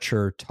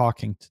Archer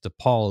talking to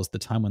T'Pol is the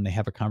time when they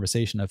have a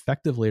conversation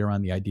effectively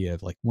around the idea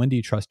of like, when do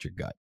you trust your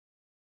gut?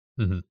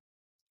 Mm-hmm.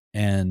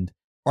 And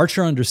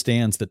Archer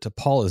understands that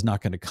T'Pol is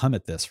not going to come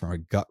at this from a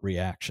gut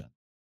reaction,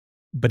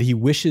 but he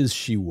wishes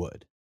she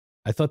would.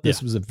 I thought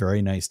this was a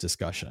very nice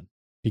discussion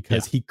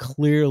because he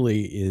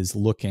clearly is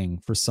looking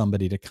for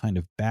somebody to kind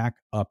of back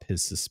up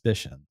his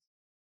suspicions.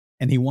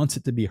 And he wants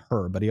it to be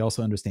her, but he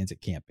also understands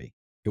it can't be.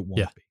 It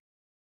won't be.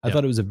 I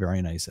thought it was a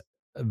very nice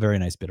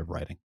bit of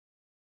writing.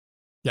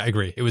 Yeah, I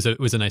agree. It was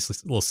a nice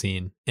little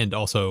scene, and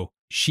also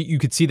you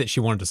could see that she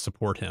wanted to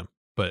support him,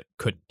 but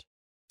couldn't.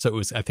 So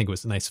I think it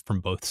was nice from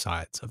both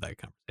sides of that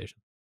conversation.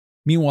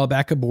 Meanwhile,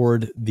 back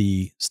aboard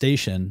the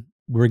station,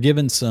 we're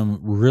given some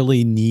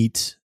really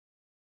neat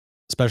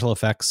special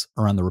effects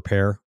around the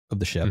repair of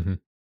the ship. Mm-hmm.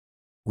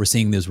 We're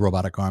seeing these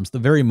robotic arms. The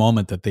very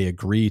moment that they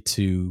agree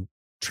to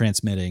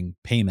transmitting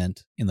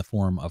payment in the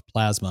form of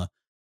plasma,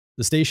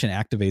 the station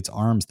activates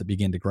arms that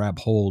begin to grab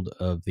hold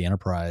of the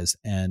Enterprise.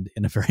 And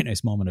in a very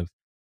nice moment of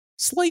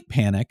slight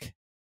panic,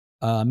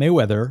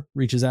 Mayweather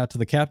reaches out to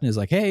the captain. He's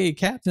like, hey,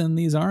 Captain,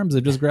 these arms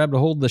have just grabbed a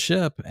hold of the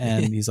ship.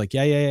 And he's like,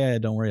 yeah,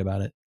 don't worry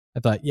about it. I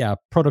thought,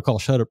 protocol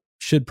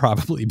should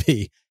probably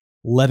be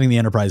letting the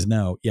Enterprise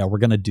know, we're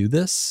going to do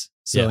this.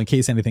 So Yeah. in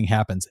case anything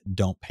happens,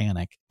 don't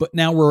panic. But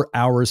now we're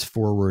hours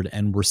forward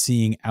and we're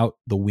seeing out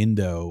the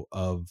window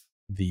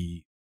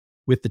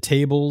with the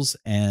tables,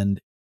 and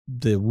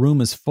the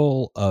room is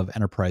full of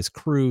Enterprise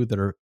crew that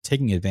are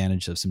taking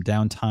advantage of some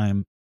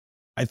downtime.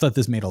 I thought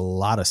this made a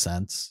lot of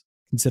sense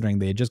considering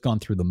they had just gone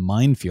through the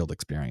minefield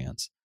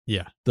experience.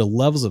 Yeah. The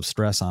levels of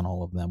stress on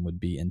all of them would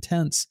be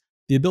intense.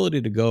 The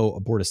ability to go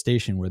aboard a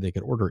station where they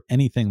could order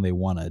anything they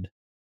wanted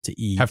to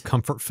eat, Have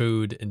comfort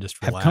food and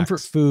just relax. have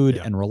comfort food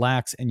Yeah. and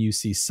relax. And you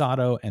see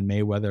Sato and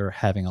Mayweather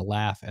having a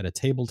laugh at a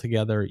table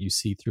together. You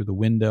see through the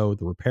window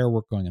the repair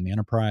work going on the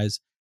Enterprise.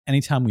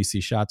 Anytime we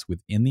see shots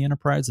within the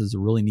Enterprise, there's a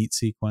really neat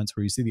sequence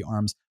where you see the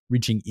arms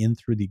reaching in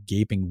through the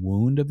gaping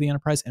wound of the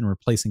Enterprise and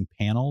replacing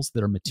panels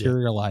that are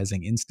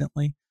materializing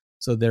instantly.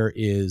 So there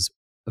is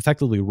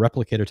effectively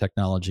replicator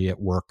technology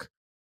at work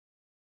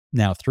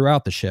now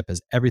throughout the ship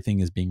as everything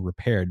is being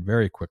repaired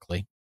very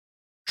quickly.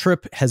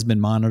 Trip has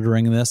been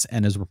monitoring this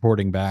and is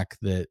reporting back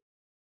that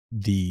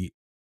the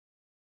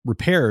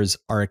repairs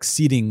are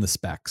exceeding the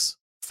specs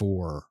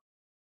for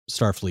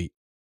Starfleet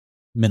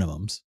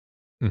minimums.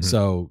 Mhm.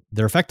 So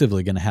they're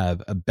effectively going to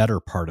have a better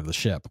part of the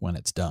ship when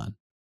it's done.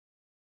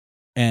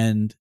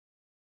 And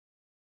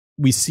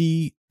we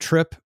see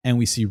Trip and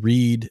we see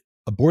Reed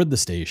aboard the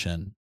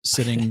station,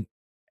 sitting,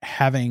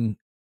 having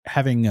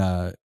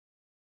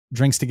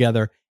drinks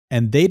together,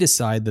 and they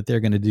decide that they're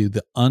going to do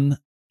the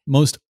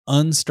most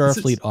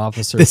un-Starfleet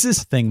officer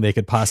thing they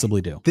could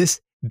possibly do.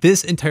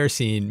 This entire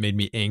scene made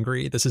me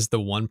angry. This is the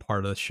one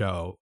part of the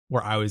show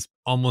where I was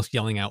almost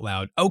yelling out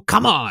loud, "Oh,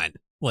 come on!"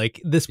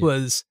 Like this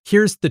was,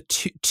 here's the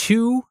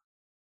two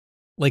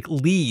like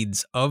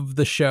leads of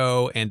the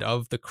show and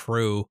of the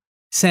crew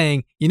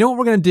saying, you know what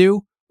we're going to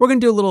do? We're going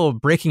to do a little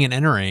breaking and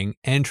entering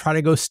and try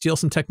to go steal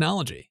some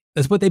technology.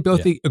 That's what they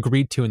both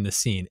agreed to in the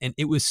scene. And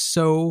it was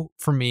so,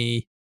 for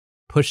me,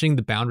 pushing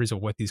the boundaries of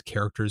what these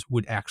characters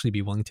would actually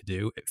be willing to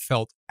do. It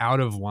felt out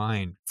of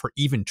line for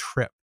even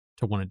Trip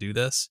to want to do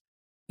this.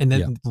 And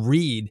then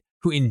Reed,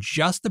 who in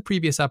just the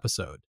previous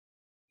episode,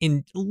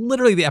 in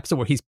literally the episode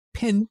where he's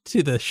pinned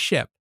to the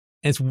ship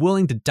and is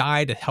willing to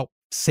die to help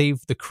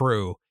save the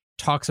crew,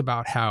 talks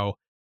about how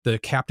the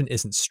captain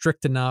isn't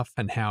strict enough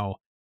and how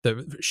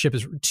the ship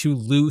is too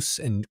loose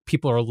and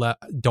people are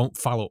don't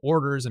follow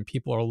orders and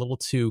people are a little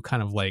too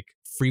kind of like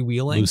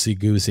freewheeling. Loosey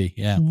goosey.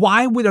 Yeah.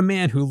 Why would a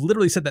man who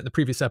literally said that in the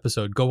previous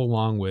episode go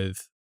along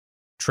with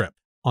Trip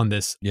on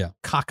this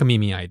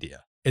cockamamie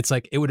idea? It's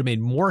like, it would have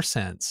made more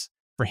sense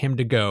for him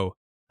to go,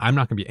 I'm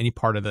not going to be any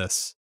part of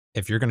this.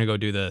 If you're going to go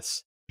do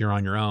this, you're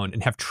on your own,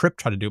 and have Trip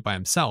try to do it by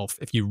himself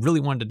if you really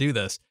wanted to do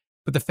this.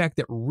 But the fact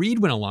that Reed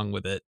went along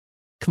with it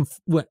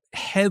went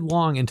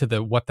headlong into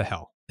the what the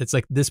hell. It's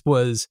like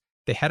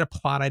they had a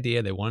plot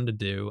idea they wanted to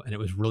do, and it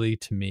was really,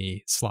 to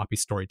me, sloppy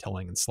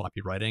storytelling and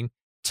sloppy writing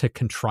to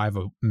contrive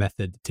a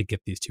method to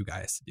get these two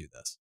guys to do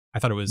this. I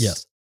thought it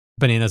was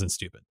bananas and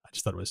stupid. I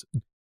just thought it was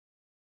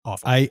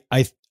awful. I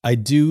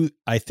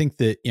think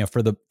that, you know,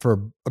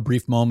 for a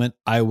brief moment,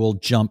 I will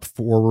jump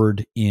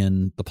forward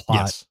in the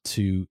plot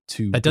to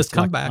that does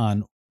come back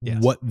on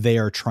what they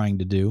are trying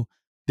to do.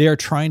 They are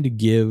trying to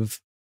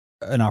give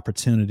an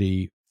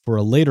opportunity for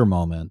a later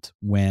moment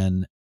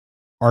when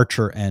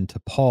Archer and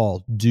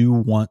T'Pol do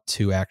want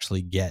to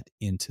actually get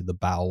into the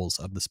bowels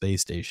of the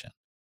space station.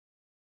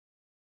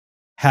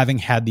 Having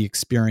had the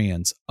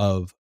experience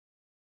of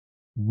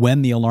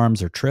when the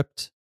alarms are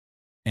tripped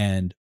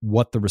and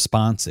what the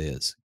response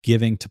is,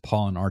 giving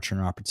T'Pol and Archer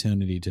an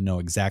opportunity to know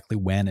exactly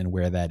when and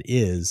where that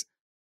is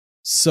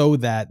so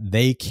that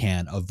they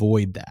can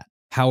avoid that.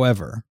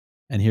 However,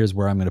 and here's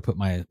where I'm going to put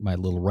my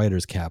little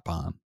writer's cap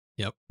on.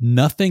 Yep.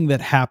 Nothing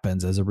that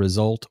happens as a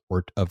result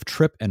of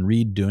Trip and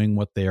Reed doing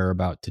what they are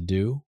about to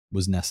do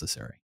was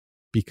necessary,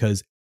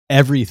 because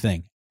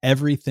everything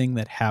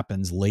that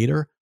happens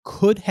later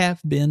could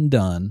have been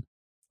done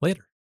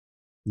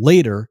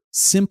later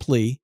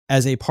simply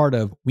as a part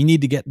of, we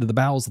need to get into the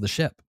bowels of the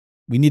ship.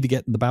 We need to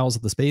get in the bowels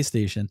of the space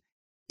station.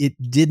 It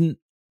didn't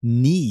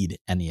need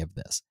any of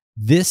this.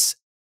 This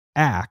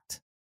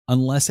act,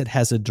 unless it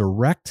has a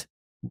direct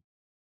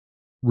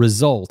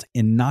result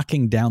in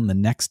knocking down the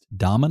next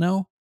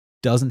domino,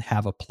 doesn't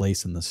have a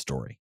place in the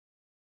story.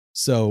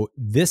 So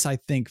this, I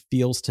think,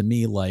 feels to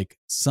me like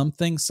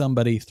something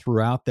somebody threw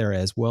out there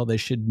as, well, they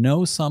should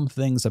know some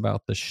things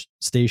about the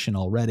station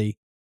already.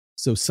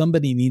 So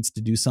somebody needs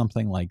to do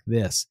something like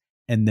this.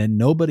 And then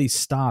nobody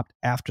stopped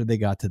after they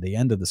got to the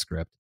end of the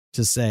script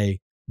to say,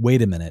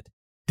 wait a minute,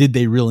 did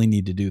they really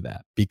need to do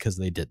that? Because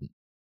they didn't.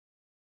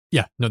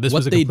 Yeah, no, this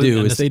what was they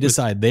do is they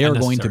decide they are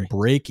going to unnecessary.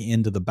 break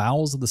into the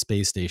bowels of the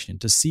space station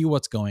to see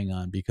what's going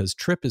on, because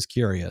Trip is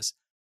curious.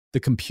 The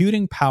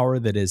computing power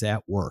that is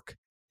at work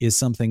is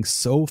something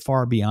so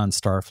far beyond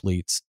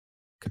Starfleet's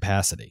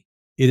capacity.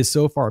 It is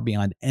so far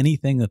beyond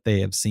anything that they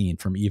have seen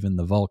from even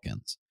the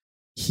Vulcans.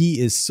 He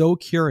is so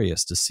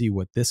curious to see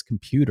what this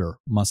computer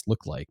must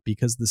look like,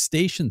 because the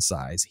station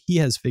size he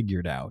has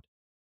figured out,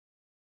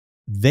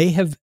 they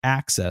have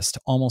access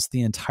to almost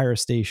the entire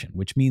station,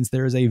 which means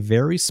there is a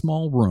very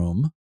small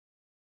room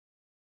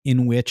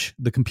in which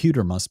the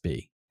computer must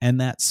be. And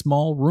that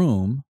small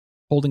room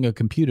holding a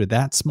computer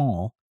that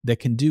small that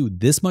can do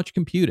this much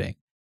computing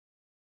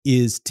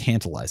is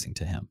tantalizing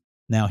to him.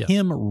 Now, Yes.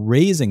 him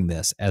raising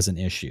this as an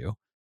issue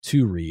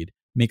to Reed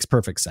makes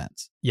perfect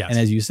sense. Yes. And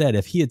as you said,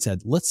 if he had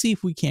said, let's see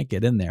if we can't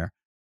get in there,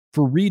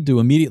 for Reed to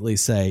immediately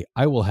say,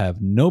 I will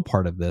have no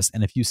part of this.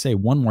 And if you say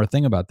one more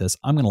thing about this,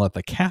 I'm going to let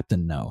the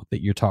captain know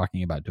that you're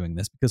talking about doing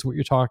this, because what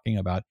you're talking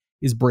about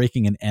is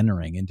breaking and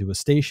entering into a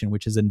station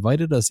which has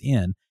invited us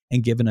in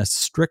and given us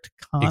strict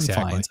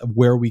confines of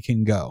where we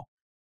can go.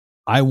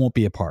 I won't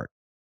be a part.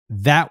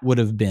 That would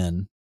have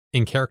been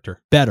in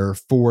character better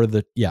for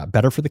the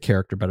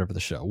character, better for the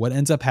show. What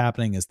ends up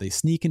happening is they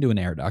sneak into an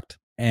air duct,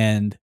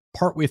 and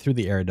partway through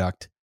the air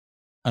duct,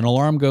 an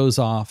alarm goes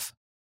off.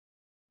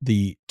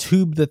 The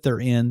tube that they're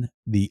in,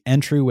 the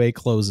entryway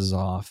closes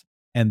off,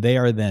 and they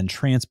are then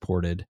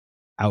transported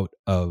out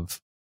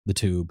of the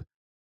tube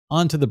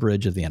onto the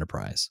bridge of the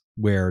Enterprise,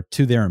 where,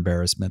 to their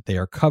embarrassment, they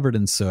are covered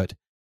in soot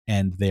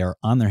and they are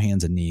on their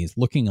hands and knees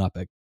looking up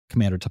at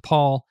Commander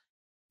T'Pol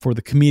for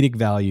the comedic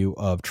value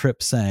of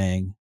Trip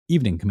saying,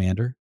 "Evening,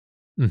 Commander."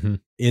 Mm-hmm.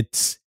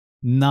 It's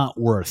not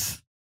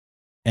worth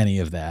any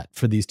of that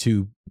for these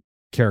two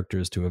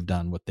characters to have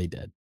done what they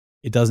did.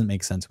 It doesn't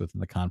make sense within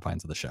the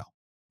confines of the show.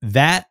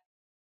 That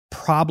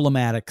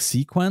problematic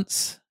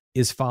sequence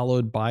is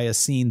followed by a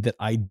scene that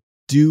I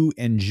do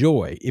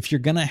enjoy. If you're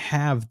going to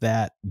have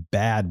that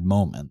bad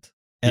moment,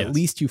 at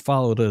least you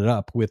followed it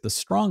up with a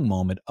strong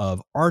moment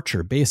of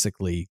Archer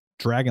basically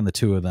dragging the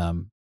two of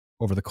them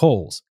over the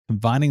coals,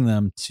 confining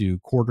them to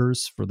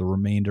quarters for the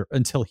remainder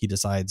until he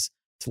decides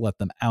to let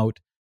them out,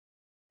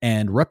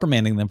 and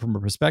reprimanding them from a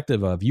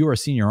perspective of, you are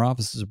senior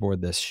officers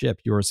aboard this ship.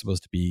 You are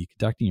supposed to be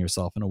conducting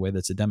yourself in a way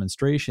that's a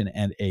demonstration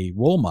and a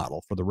role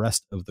model for the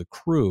rest of the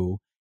crew.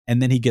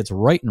 And then he gets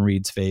right in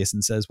Reed's face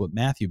and says what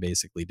Matthew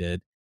basically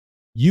did.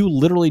 You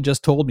literally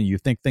just told me you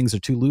think things are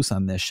too loose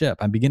on this ship.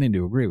 I'm beginning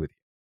to agree with you.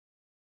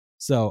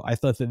 So I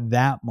thought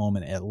that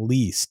moment at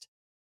least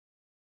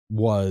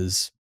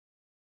was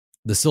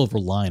the silver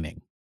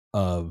lining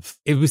of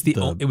it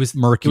was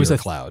murkier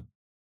cloud.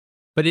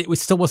 But it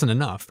still wasn't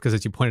enough, because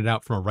as you pointed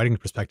out, from a writing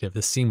perspective,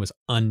 this scene was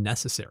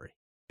unnecessary.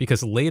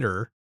 Because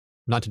later,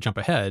 not to jump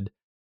ahead,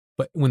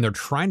 but when they're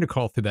trying to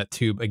crawl through that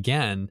tube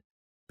again,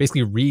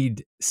 basically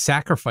Reed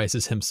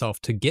sacrifices himself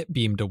to get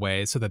beamed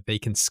away so that they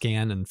can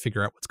scan and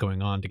figure out what's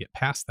going on to get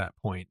past that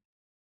point.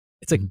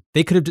 It's like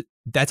they could have,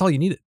 that's all you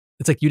needed.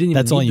 It's like you didn't even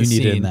That's need all you the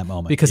needed scene, in that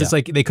moment. because it's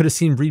like they could have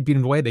seen Reed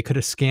beamed away. They could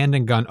have scanned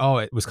and gone, oh,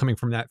 it was coming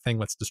from that thing.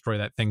 Let's destroy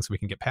that thing so we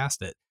can get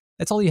past it.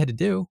 That's all you had to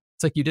do.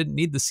 It's like you didn't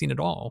need the scene at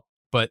all.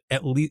 But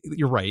at least,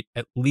 you're right,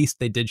 at least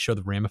they did show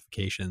the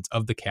ramifications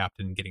of the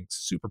captain getting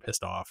super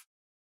pissed off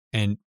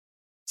and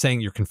saying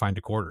you're confined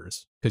to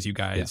quarters because you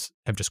guys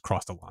have just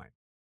crossed a line.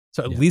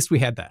 So at least we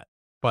had that.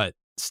 But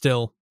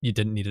still, you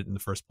didn't need it in the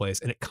first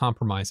place. And it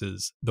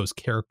compromises those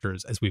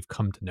characters as we've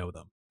come to know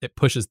them. It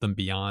pushes them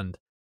beyond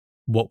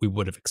what we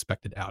would have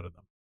expected out of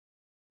them.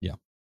 Yeah.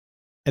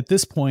 At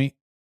this point,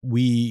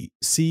 we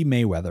see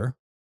Mayweather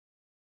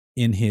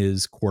in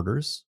his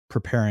quarters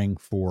preparing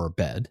for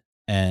bed,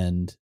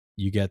 and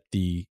you get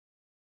the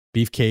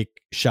beefcake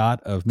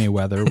shot of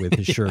Mayweather with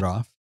his shirt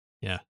off.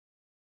 Yeah.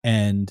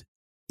 And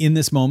in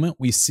this moment,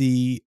 we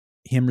see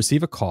him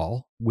receive a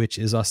call, which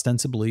is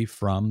ostensibly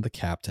from the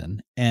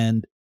captain.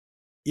 And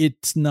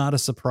it's not a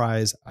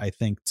surprise, I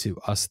think, to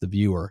us, the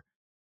viewer,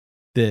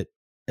 that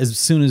as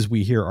soon as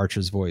we hear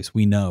Archer's voice,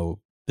 we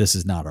know this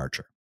is not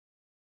Archer.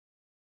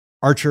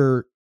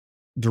 Archer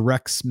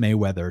directs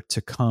Mayweather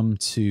to come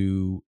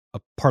to a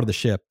part of the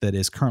ship that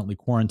is currently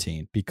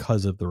quarantined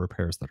because of the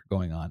repairs that are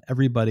going on.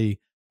 Everybody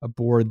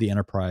aboard the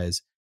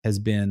Enterprise has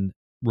been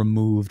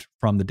removed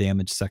from the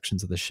damaged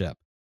sections of the ship,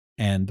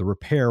 and the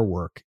repair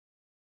work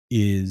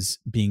is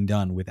being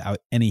done without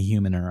any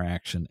human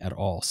interaction at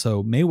all.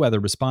 So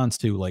Mayweather responds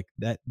to, like,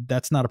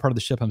 that's not a part of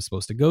the ship I'm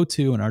supposed to go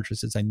to. And Archer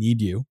says, I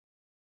need you.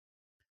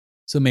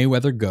 So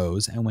Mayweather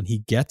goes, and when he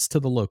gets to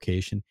the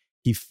location,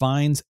 he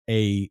finds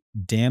a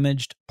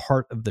damaged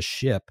part of the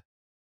ship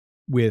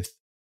with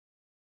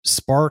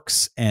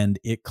sparks, and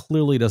it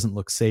clearly doesn't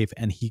look safe.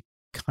 And he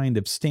kind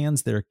of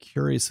stands there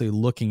curiously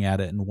looking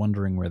at it and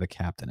wondering where the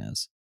captain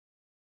is.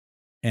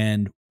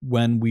 And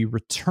when we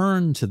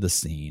return to the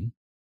scene,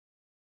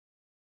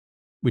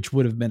 which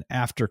would have been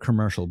after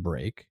commercial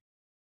break,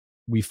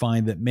 we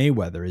find that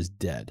Mayweather is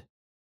dead.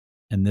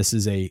 And this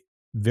is a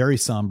very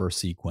somber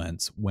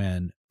sequence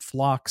when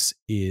Phlox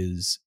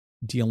is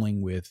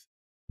dealing with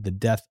the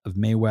death of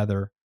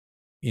Mayweather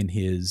in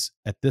his,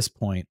 at this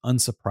point,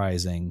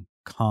 unsurprising,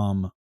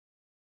 calm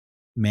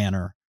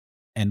manner.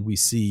 And we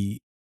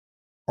see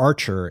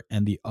Archer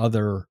and the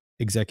other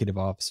executive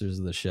officers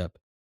of the ship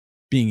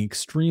being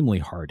extremely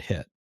hard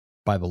hit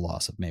by the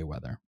loss of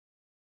Mayweather.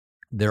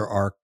 There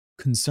are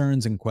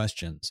concerns and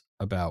questions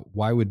about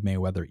why would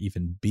Mayweather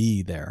even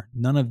be there.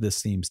 None of this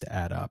seems to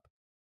add up.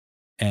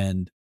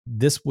 And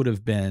this would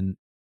have been,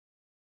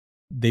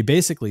 they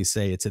basically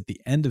say it's at the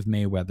end of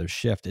Mayweather's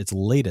shift. It's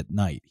late at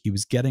night. He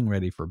was getting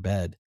ready for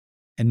bed,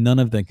 and none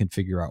of them can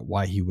figure out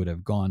why he would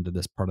have gone to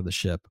this part of the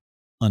ship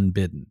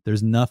unbidden.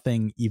 There's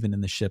nothing even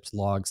in the ship's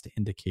logs to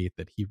indicate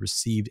that he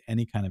received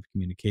any kind of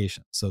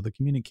communication. So the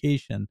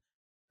communication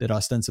that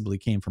ostensibly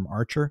came from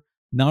Archer,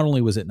 not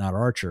only was it not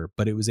Archer,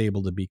 but it was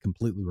able to be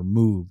completely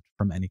removed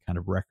from any kind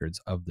of records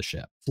of the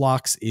ship.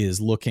 Phlox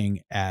is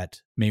looking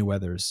at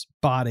Mayweather's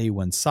body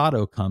when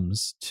Sato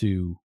comes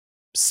to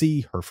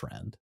see her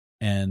friend.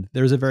 And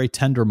there's a very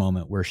tender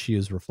moment where she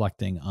is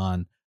reflecting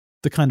on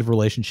the kind of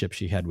relationship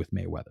she had with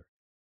Mayweather.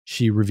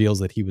 She reveals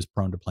that he was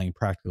prone to playing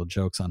practical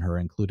jokes on her,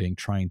 including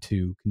trying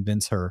to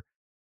convince her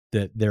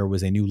that there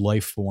was a new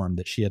life form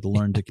that she had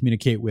learned to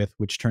communicate with,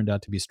 which turned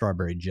out to be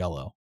strawberry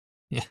jello.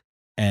 Yeah.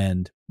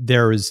 And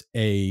there is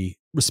a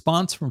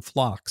response from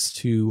Phlox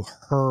to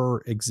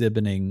her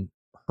exhibiting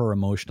her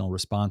emotional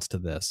response to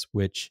this,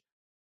 which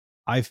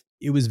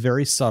it was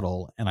very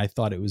subtle, and I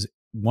thought it was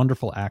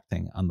wonderful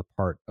acting on the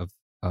part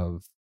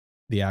of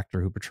the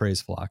actor who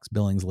portrays Phlox,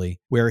 Billingsley,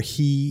 where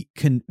he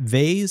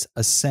conveys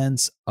a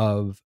sense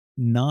of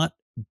not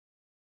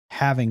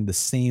having the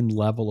same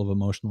level of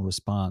emotional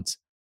response,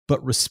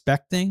 but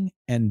respecting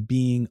and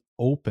being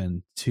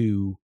open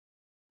to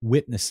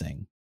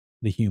witnessing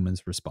the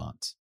human's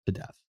response to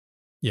death.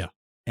 Yeah.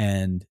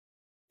 And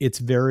it's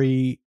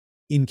very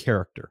in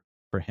character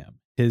for him.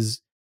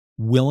 His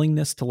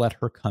willingness to let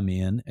her come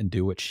in and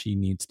do what she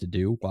needs to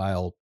do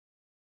while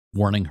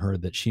warning her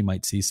that she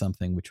might see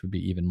something which would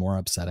be even more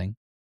upsetting.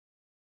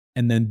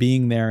 And then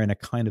being there in a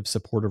kind of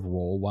supportive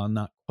role while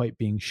not quite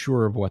being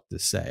sure of what to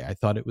say. I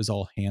thought it was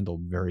all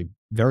handled very,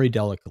 very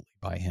delicately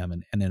by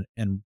him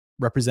and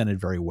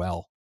represented very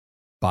well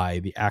by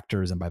the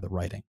actors and by the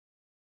writing.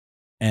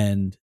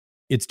 And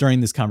it's during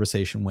this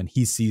conversation when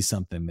he sees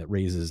something that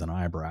raises an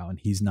eyebrow and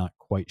he's not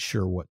quite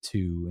sure what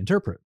to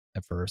interpret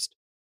at first.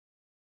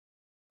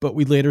 But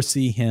we later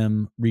see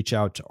him reach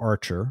out to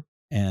Archer,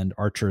 and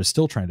Archer is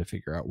still trying to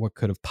figure out what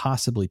could have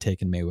possibly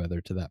taken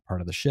Mayweather to that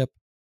part of the ship.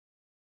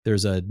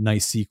 There's a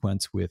nice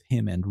sequence with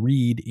him and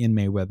Reed in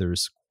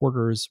Mayweather's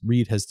quarters.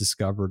 Reed has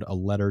discovered a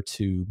letter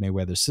to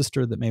Mayweather's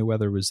sister that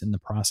Mayweather was in the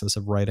process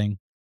of writing.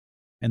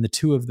 And the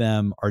two of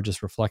them are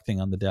just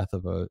reflecting on the death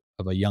of a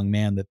young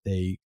man that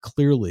they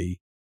clearly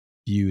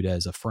viewed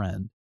as a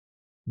friend.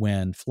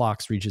 When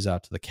Phlox reaches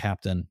out to the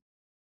captain,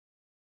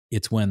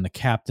 it's when the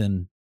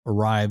captain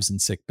arrives in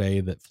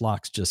sickbay that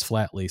Phlox just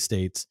flatly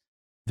states,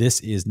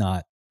 this is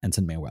not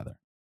Ensign Mayweather.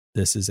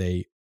 This is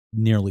a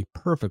nearly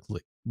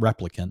perfectly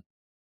replicant.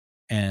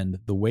 And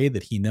the way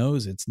that he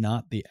knows it's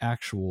not the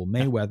actual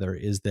Mayweather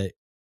is that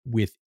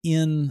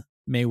within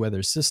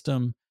Mayweather's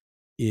system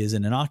is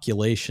an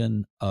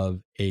inoculation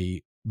of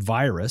a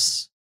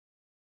virus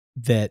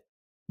that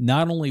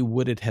not only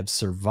would it have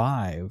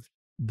survived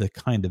the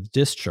kind of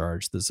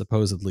discharge that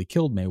supposedly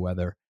killed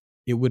Mayweather,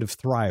 it would have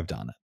thrived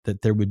on it,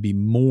 that there would be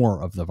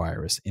more of the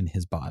virus in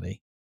his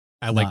body.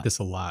 I like this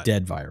a lot.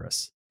 Dead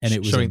virus. And it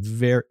was showing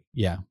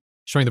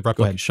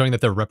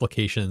that the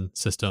replication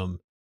system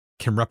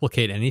can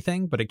replicate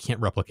anything, but it can't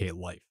replicate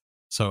life.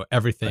 So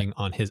everything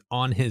on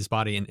his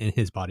body and in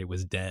his body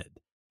was dead,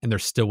 and there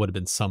still would have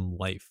been some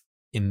life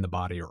in the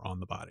body or on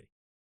the body.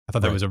 I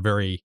thought that was a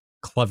very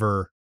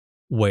clever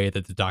way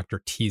that the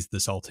Doctor teased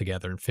this all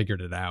together and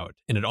figured it out.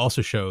 And it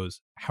also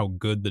shows how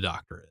good the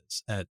Doctor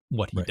is at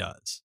what he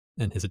does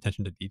and his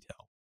attention to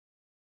detail.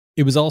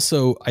 It was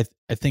also, I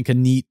think, a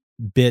neat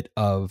bit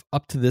of,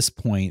 up to this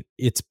point,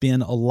 it's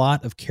been a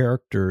lot of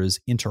characters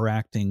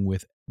interacting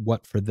with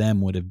what for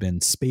them would have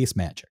been space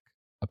magic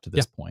up to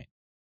this point.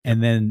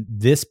 And then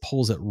this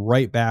pulls it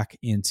right back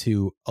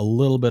into a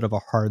little bit of a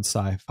hard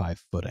sci-fi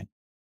footing,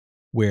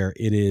 where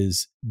it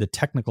is the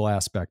technical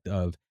aspect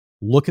of,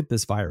 look at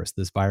this virus.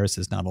 This virus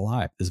is not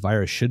alive. This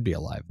virus should be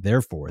alive.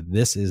 Therefore,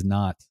 this is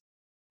not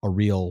a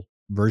real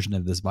version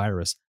of this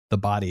virus. The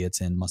body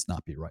it's in must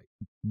not be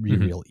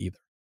real either.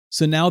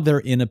 So now they're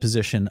in a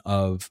position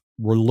of,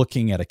 we're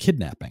looking at a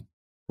kidnapping.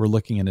 We're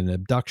looking at an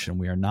abduction.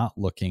 We are not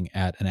looking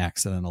at an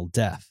accidental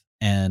death.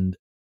 And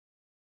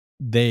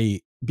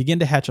they begin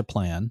to hatch a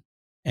plan,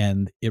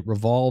 and it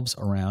revolves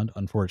around,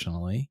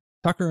 unfortunately,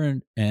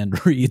 Tucker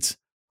and Reed's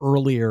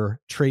earlier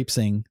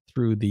traipsing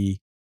through the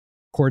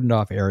cordoned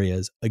off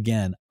areas.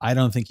 Again, I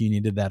don't think you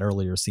needed that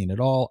earlier scene at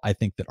all. I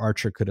think that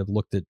Archer could have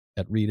looked at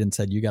Reed and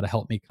said, you got to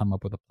help me come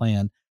up with a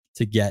plan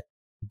to get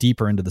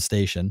deeper into the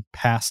station,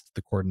 past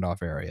the cordoned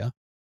off area.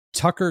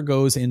 Tucker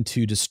goes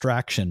into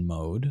distraction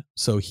mode.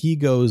 So he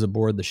goes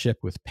aboard the ship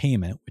with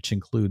payment, which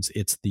includes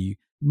the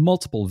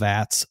multiple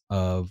vats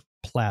of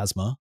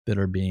plasma that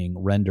are being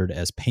rendered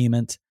as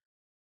payment.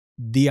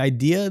 The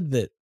idea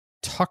that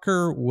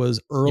Tucker was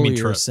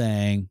earlier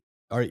saying,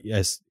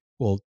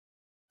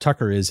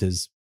 Tucker is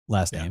his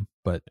last name,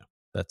 but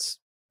that's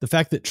the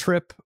fact that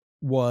Trip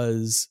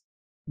was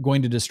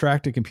going to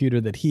distract a computer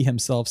that he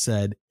himself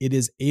said it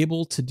is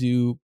able to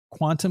do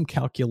quantum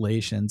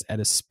calculations at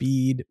a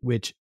speed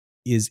which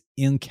is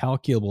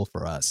incalculable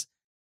for us.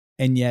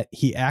 And yet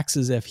he acts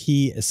as if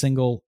he, a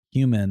single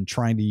human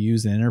trying to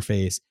use an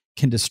interface,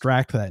 can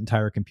distract that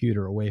entire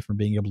computer away from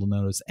being able to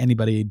notice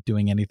anybody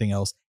doing anything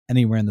else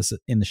anywhere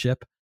in the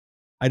ship.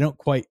 I don't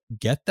quite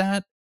get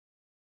that,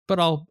 but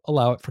I'll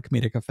allow it for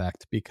comedic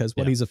effect, because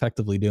what he's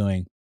effectively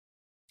doing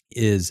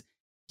is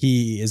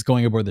he is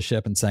going aboard the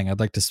ship and saying, I'd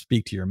like to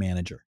speak to your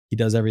manager. He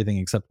does everything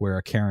except wear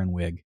a Karen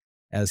wig,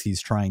 as he's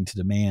trying to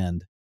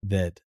demand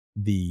that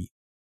the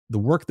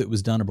work that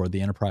was done aboard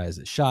the Enterprise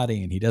is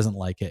shoddy and he doesn't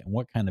like it. And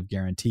what kind of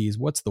guarantees?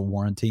 What's the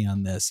warranty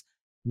on this?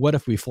 What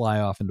if we fly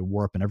off into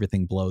warp and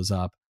everything blows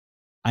up?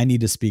 I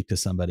need to speak to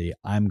somebody.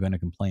 I'm going to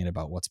complain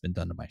about what's been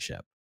done to my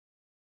ship.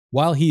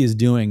 While he is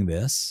doing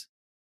this,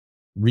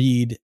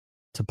 Reed,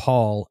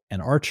 T'Pol,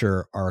 and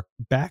Archer are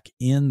back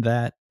in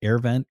that air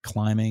vent,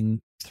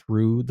 climbing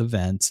through the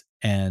vents.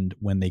 And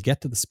when they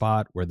get to the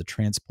spot where the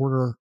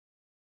transporter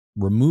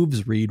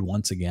removes Reed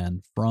once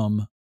again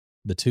from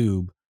the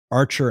tube,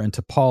 Archer and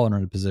T'Pol are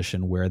in a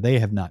position where they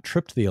have not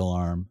tripped the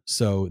alarm,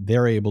 so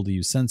they're able to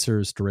use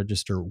sensors to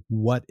register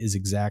what is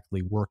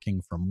exactly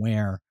working from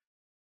where.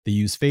 They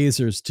use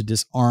phasers to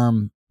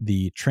disarm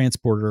the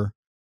transporter,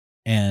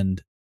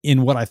 and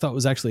in what I thought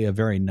was actually a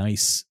very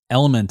nice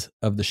element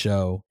of the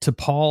show,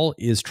 T'Pol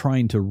is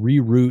trying to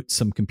reroute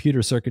some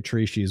computer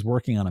circuitry. She's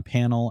working on a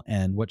panel,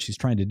 and what she's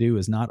trying to do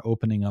is not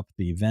opening up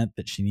the vent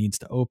that she needs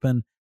to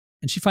open.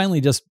 And she finally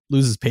just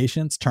loses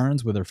patience,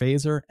 turns with her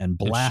phaser, and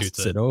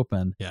blasts it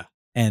open. Yeah.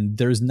 And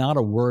there's not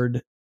a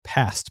word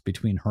passed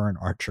between her and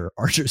Archer.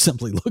 Archer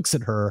simply looks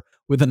at her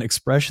with an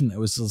expression that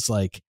was just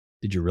like,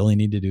 did you really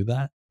need to do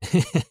that?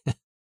 I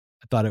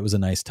thought it was a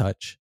nice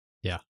touch.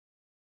 Yeah.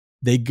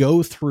 They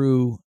go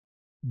through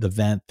the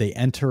vent. They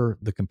enter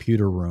the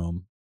computer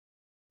room.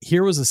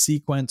 Here was a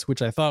sequence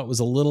which I thought was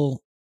a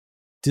little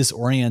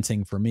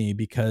disorienting for me,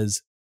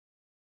 because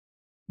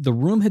the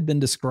room had been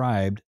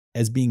described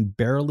as being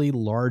barely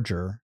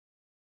larger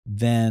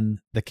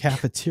than the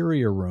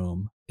cafeteria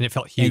room. And it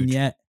felt huge. And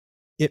yet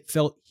it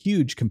felt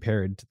huge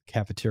compared to the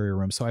cafeteria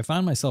room. So I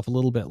found myself a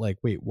little bit like,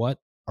 wait, what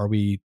are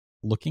we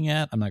looking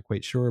at? I'm not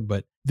quite sure.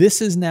 But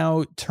this is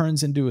now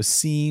turns into a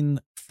scene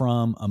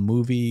from a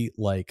movie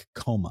like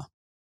Coma.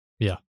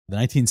 Yeah. The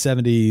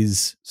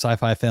 1970s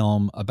sci-fi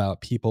film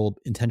about people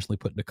intentionally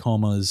put into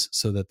comas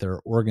so that their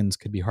organs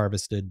could be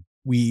harvested.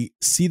 We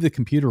see the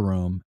computer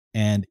room,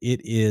 and it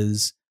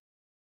is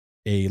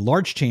a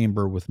large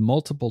chamber with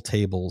multiple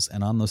tables,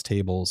 and on those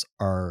tables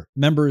are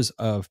members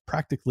of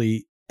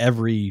practically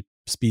every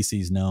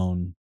species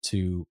known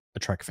to a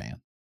Trek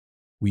fan.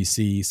 We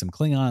see some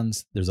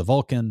Klingons, there's a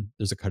Vulcan,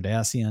 there's a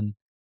Cardassian.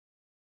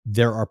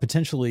 There are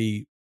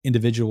potentially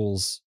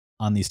individuals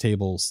on these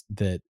tables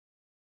that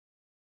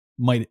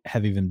might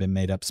have even been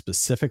made up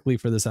specifically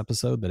for this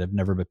episode that have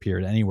never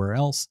appeared anywhere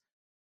else.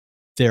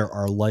 There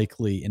are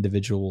likely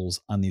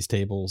individuals on these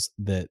tables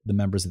that the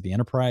members of the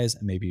Enterprise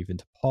and maybe even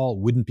T'Pol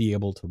wouldn't be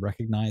able to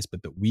recognize,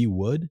 but that we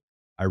would.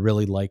 I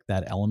really like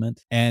that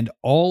element. And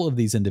all of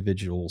these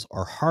individuals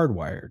are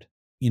hardwired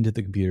into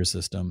the computer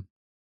system.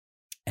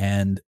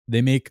 And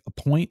they make a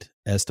point,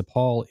 as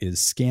T'Pol is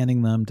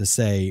scanning them, to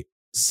say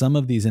some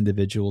of these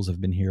individuals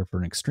have been here for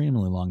an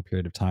extremely long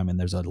period of time, and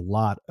there's a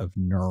lot of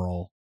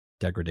neural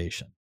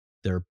degradation.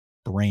 Their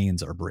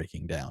brains are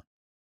breaking down.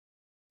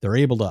 They're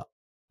able to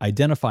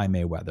identify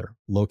Mayweather,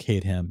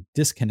 locate him,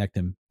 disconnect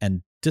him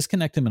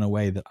in a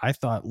way that I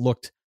thought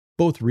looked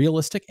both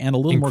realistic and a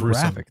little more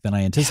graphic than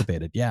I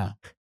anticipated. Yeah.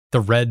 The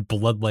red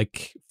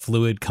blood-like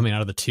fluid coming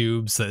out of the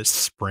tubes that's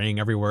spraying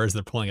everywhere as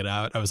they're pulling it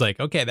out. I was like,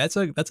 okay, that's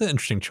an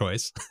interesting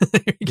choice.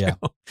 There you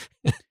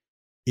go.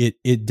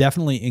 It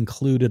definitely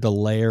included a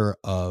layer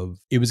of,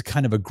 it was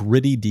kind of a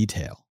gritty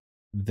detail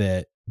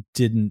that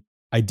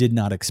I did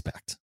not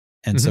expect.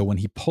 And so when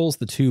he pulls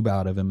the tube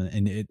out of him,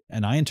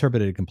 and I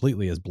interpreted it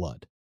completely as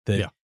blood,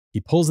 that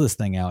he pulls this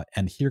thing out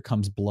and here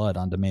comes blood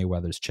onto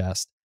Mayweather's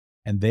chest,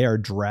 and they are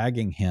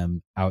dragging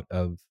him out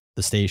of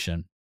the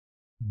station.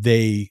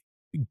 They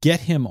get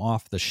him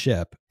off the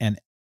ship, and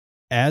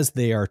as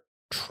they are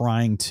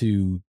trying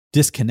to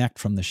disconnect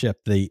from the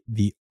ship,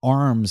 the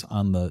arms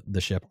on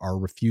the ship are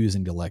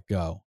refusing to let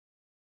go.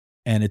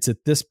 And it's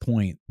at this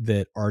point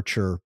that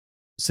Archer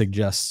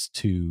suggests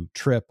to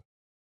Trip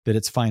that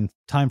it's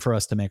time for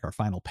us to make our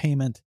final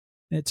payment.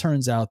 And it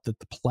turns out that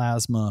the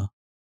plasma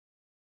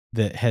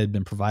that had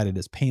been provided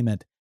as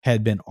payment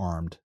had been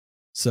armed.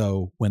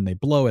 So when they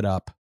blow it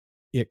up,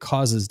 it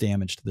causes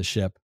damage to the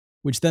ship,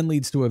 which then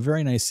leads to a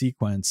very nice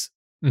sequence.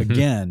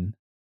 Again,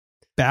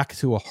 back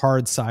to a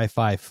hard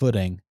sci-fi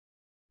footing.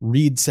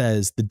 Reed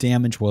says the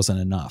damage wasn't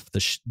enough.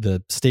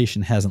 The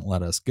station hasn't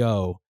let us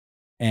go.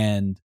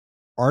 And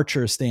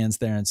Archer stands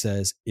there and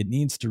says, it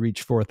needs to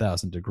reach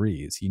 4,000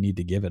 degrees. You need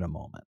to give it a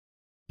moment.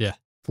 Yeah.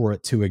 For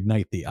it to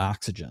ignite the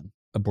oxygen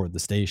aboard the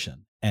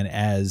station. And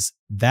as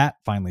that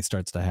finally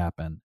starts to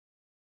happen,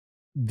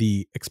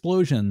 the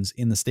explosions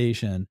in the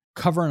station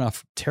cover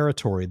enough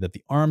territory that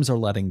the arms are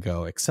letting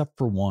go, except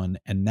for one.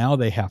 And now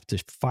they have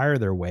to fire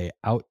their way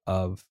out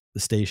of the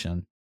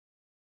station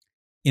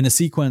in a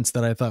sequence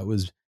that I thought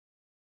was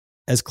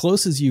as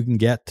close as you can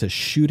get to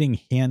shooting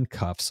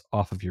handcuffs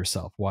off of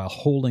yourself while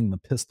holding the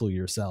pistol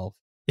yourself.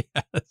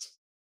 Yes.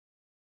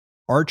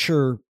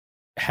 Archer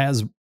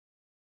has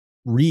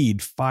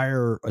Reed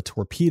fire a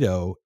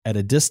torpedo at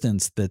a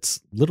distance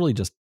that's literally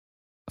just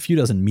a few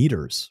dozen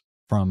meters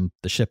from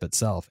the ship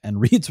itself. And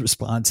Reed's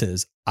response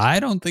is, I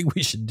don't think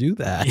we should do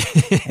that.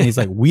 And he's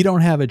like, we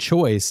don't have a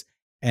choice.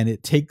 And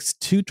it takes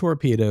 2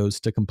 torpedoes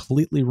to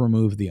completely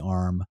remove the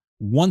arm.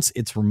 Once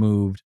it's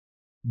removed,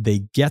 they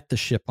get the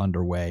ship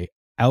underway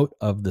out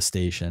of the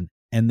station.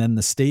 And then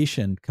the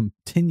station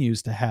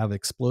continues to have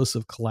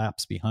explosive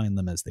collapse behind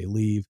them as they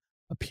leave,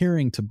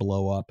 appearing to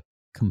blow up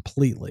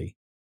completely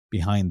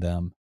behind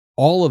them.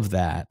 All of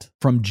that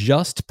from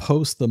just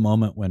post the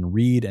moment when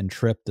Reed and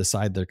Trip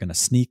decide they're going to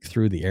sneak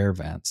through the air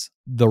vents.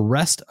 The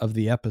rest of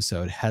the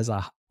episode has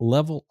a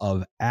level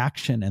of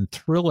action and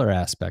thriller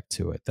aspect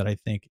to it that I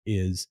think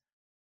is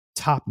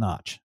top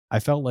notch. I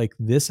felt like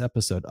this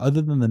episode,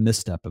 other than the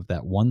misstep of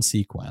that one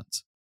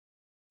sequence,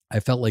 I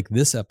felt like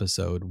this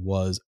episode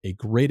was a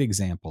great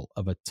example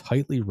of a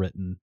tightly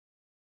written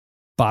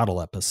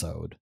bottle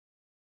episode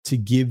to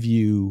give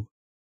you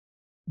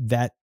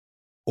that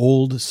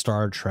old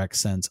Star Trek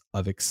sense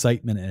of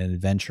excitement and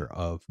adventure,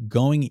 of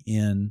going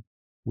in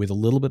with a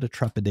little bit of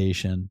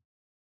trepidation,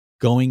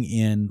 going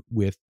in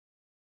with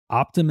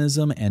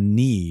optimism and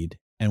need,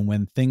 and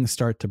when things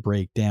start to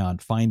break down,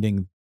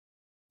 finding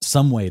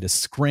some way to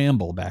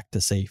scramble back to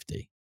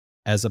safety,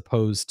 as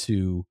opposed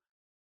to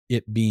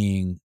it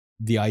being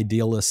the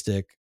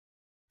idealistic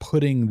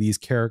putting these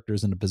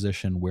characters in a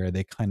position where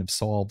they kind of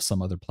solve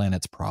some other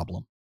planet's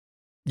problem.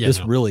 Yeah,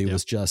 this really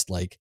was just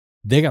like,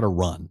 they got to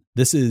run.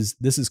 This is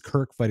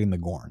Kirk fighting the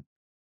Gorn.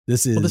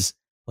 This is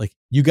like,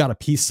 you got to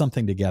piece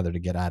something together to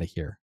get out of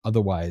here.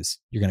 Otherwise,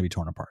 you're going to be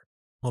torn apart.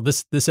 Well,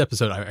 this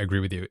episode, I agree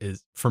with you,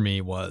 is for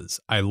me was,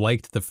 I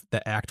liked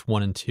the act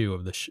 1 and 2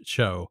 of the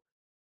show.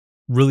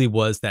 Really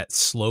was that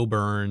slow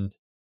burn,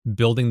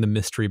 building the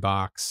mystery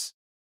box,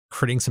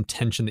 creating some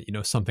tension that, you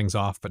know, something's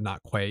off, but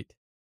not quite.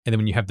 And then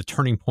when you have the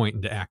turning point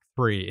into act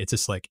 3, it's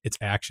just like, it's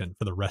action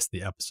for the rest of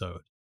the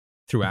episode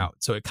throughout.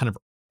 So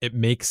it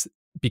makes,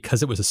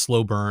 because it was a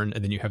slow burn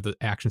and then you have the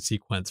action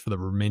sequence for the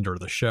remainder of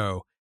the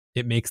show,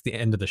 it makes the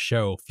end of the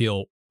show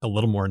feel a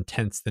little more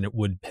intense than it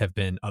would have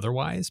been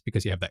otherwise,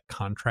 because you have that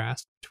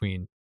contrast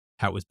between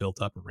how it was built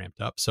up and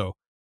ramped up. So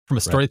from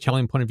a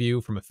storytelling point of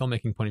view, from a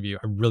filmmaking point of view,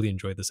 I really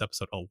enjoyed this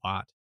episode a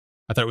lot.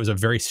 I thought it was a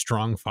very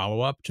strong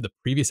follow-up to the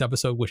previous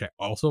episode, which I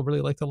also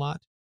really liked a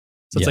lot.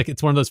 So it's like,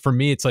 it's one of those, for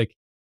me, it's like,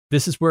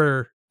 this is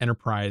where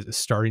Enterprise is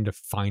starting to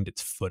find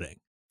its footing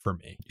for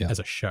me as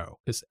a show.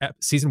 Because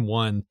season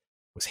 1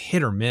 was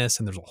hit or miss,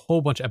 and there's a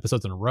whole bunch of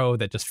episodes in a row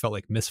that just felt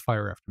like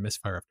misfire after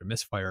misfire after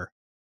misfire.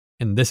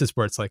 And this is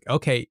where it's like,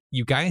 okay,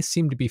 you guys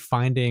seem to be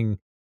finding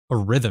a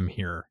rhythm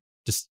here.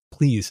 Just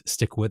please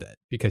stick with it,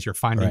 because you're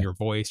finding your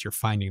voice, you're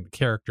finding the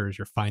characters,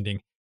 you're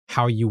finding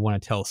how you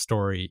want to tell a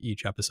story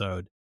each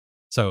episode.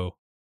 So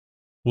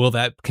will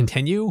that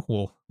continue?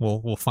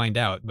 We'll find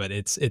out, but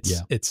it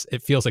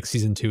feels like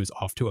season 2 is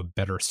off to a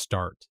better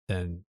start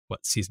than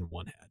what season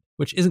 1 had,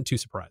 which isn't too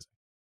surprising.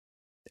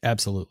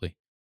 Absolutely.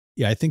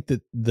 Yeah, I think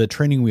that the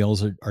training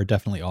wheels are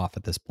definitely off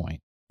at this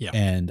point. Yeah.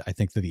 And I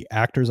think that the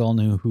actors all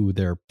knew who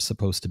they're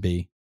supposed to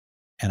be.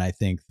 And I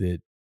think that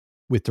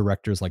with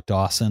directors like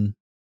Dawson,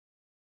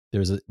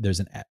 there's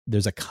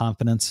a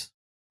confidence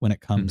when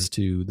it comes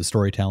to the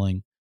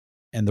storytelling,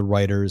 and the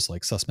writers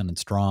like Sussman and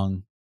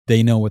Strong,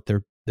 they know what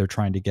they're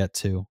trying to get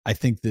to. I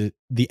think that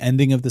the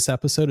ending of this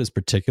episode is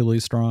particularly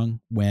strong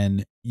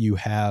when you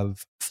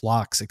have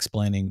Phlox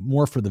explaining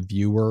more for the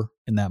viewer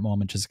in that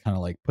moment, just kind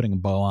of like putting a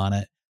bow on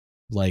it.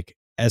 Like,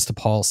 as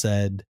T'Pol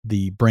said,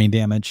 the brain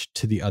damage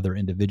to the other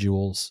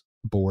individuals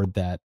aboard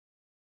that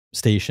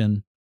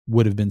station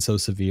would have been so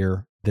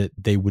severe that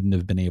they wouldn't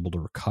have been able to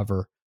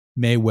recover.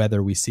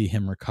 Mayweather, we see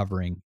him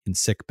recovering in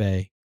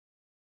sickbay.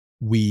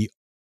 We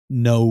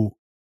know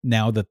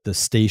now that the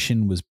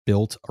station was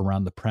built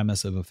around the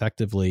premise of,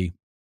 effectively,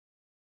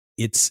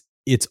 it's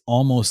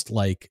almost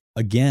like,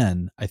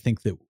 again, I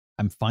think that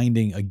I'm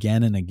finding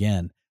again and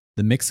again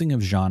the mixing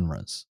of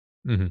genres.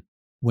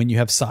 When you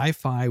have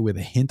sci-fi with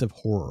a hint of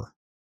horror,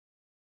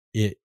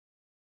 it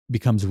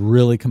becomes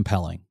really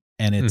compelling.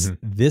 And it's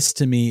this,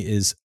 to me,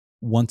 is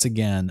once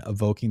again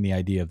evoking the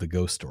idea of the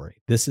ghost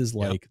story. This is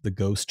like the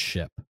ghost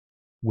ship,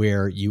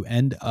 where you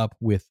end up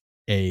with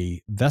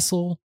a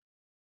vessel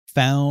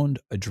found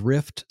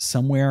adrift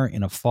somewhere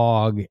in a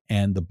fog,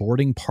 and the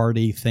boarding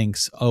party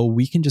thinks, oh,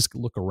 we can just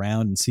look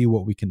around and see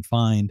what we can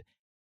find.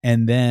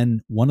 And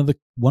then one of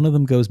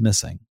them goes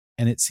missing.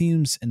 And it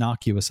seems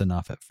innocuous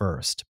enough at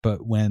first,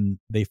 but when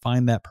they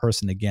find that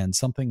person again,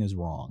 something is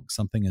wrong,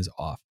 something is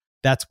off.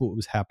 That's what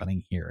was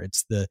happening here.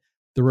 It's the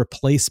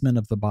replacement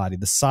of the body,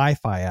 the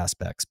sci-fi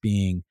aspects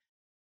being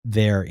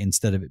there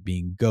instead of it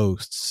being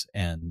ghosts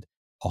and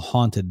a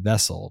haunted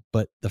vessel.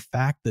 But the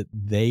fact that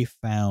they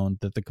found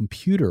that the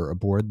computer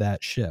aboard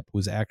that ship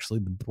was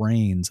actually the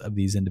brains of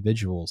these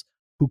individuals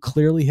who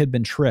clearly had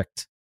been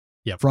tricked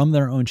from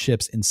their own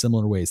ships in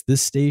similar ways.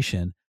 This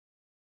station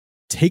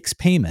takes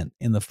payment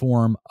in the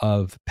form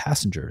of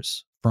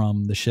passengers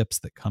from the ships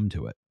that come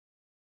to it.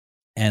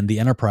 And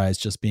the Enterprise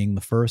just being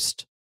the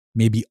first,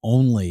 maybe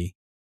only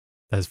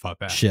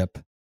ship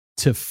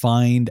to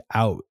find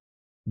out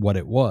what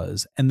it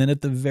was. And then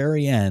at the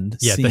very end,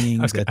 seeing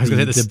that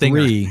the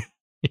debris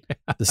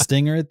the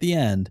stinger at the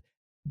end,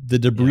 the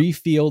debris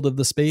field of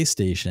the space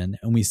station,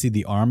 and we see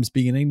the arms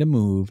beginning to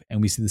move,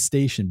 and we see the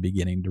station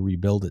beginning to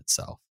rebuild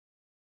itself.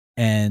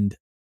 And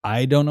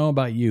I don't know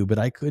about you, but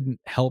I couldn't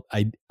help.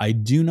 I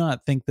do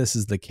not think this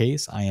is the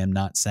case. I am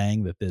not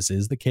saying that this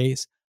is the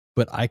case,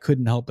 but I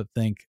couldn't help but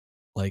think,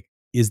 like,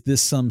 is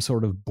this some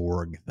sort of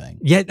Borg thing?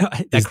 Yeah, no,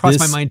 that crossed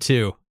my mind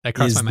too.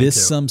 Is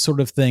this some sort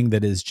of thing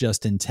that is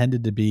just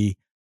intended to be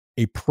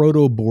a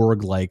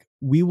proto-Borg, like,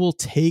 we will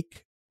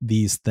take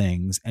these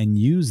things and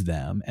use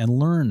them and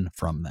learn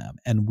from them,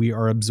 and we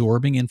are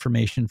absorbing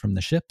information from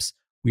the ships.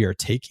 We are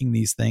taking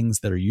these things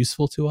that are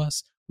useful to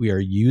us. We are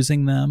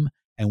using them,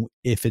 and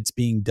if it's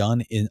being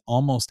done in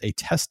almost a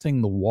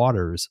testing the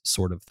waters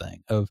sort of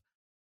thing of,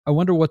 I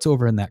wonder what's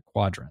over in that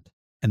quadrant,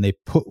 and they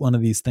put one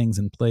of these things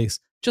in place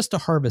just to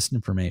harvest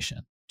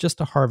information, just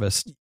to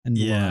harvest and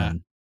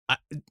learn.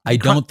 I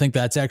don't think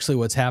that's actually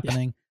what's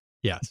happening.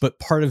 Yes. But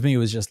part of me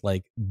was just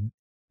like,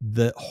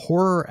 the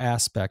horror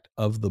aspect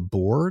of the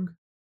Borg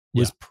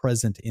was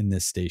present in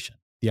this station.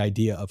 The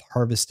idea of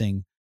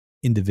harvesting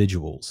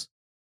individuals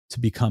to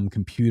become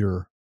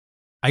computer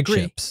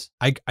chips.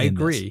 I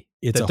agree.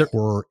 It's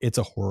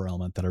a horror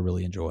element that I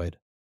really enjoyed.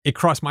 It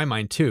crossed my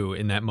mind too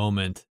in that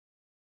moment,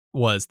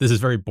 was this is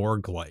very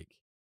Borg-like.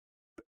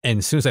 And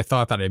as soon as I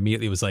thought that, I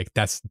immediately was like,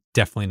 that's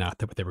definitely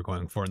not what they were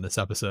going for in this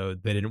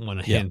episode. They didn't want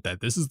to hint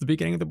that this is the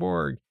beginning of the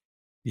Borg.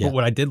 Yeah. But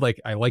what I did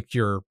like, I liked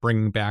your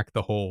bringing back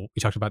the whole, we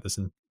talked about this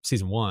in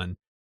season 1,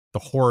 the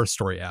horror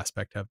story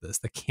aspect of this,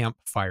 the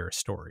campfire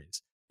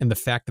stories. And the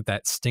fact that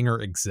that stinger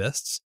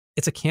exists,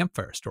 it's a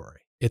campfire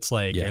story. It's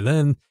like, and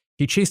then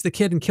he chased the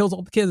kid and killed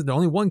all the kids. And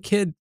only one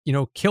kid,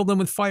 killed them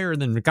with fire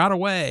and then got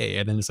away.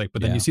 And then it's like,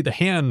 but then you see the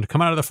hand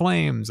come out of the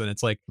flames. And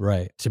it's like,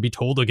 to be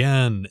told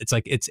again. It's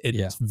like, it's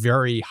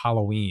very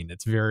Halloween.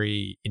 It's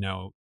very,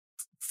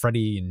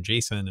 Freddy and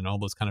Jason and all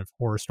those kind of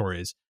horror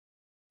stories.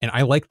 And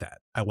I like that.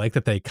 I like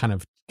that they kind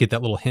of get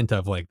that little hint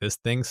of like, this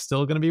thing's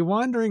still going to be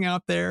wandering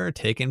out there,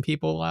 taking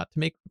people out to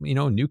make,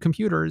 new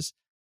computers.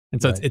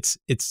 And so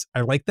it's,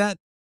 I like that.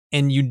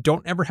 And you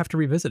don't ever have to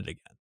revisit it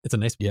again. It's a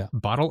nice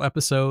bottle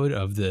episode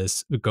of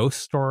this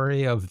ghost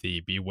story of the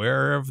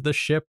beware of the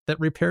ship that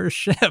repairs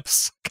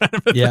ships kind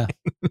of a thing.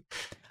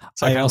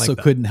 So I also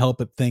couldn't help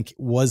but think,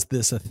 was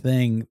this a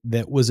thing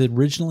that was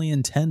originally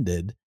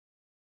intended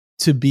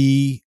to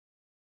be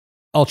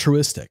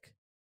altruistic?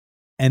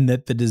 And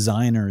that the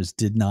designers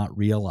did not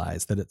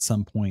realize that at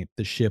some point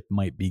the ship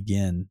might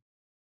begin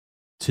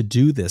to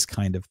do this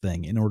kind of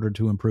thing in order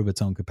to improve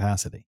its own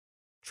capacity.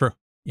 Sure.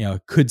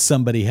 Could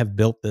somebody have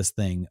built this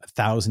thing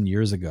 1,000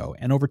 years ago?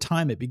 And over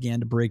time it began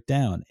to break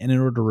down. And in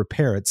order to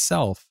repair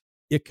itself,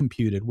 it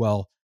computed,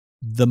 well,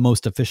 the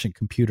most efficient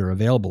computer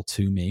available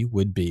to me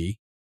would be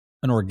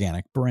an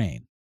organic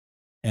brain.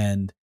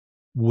 And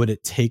would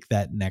it take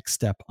that next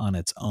step on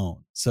its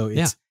own? So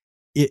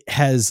it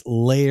has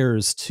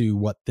layers to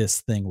what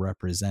this thing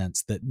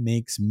represents that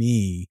makes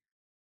me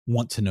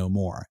want to know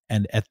more.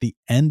 And at the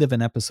end of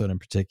an episode in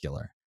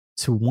particular,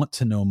 to want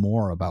to know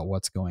more about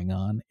what's going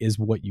on is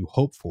what you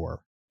hope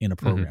for in a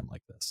program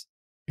like this.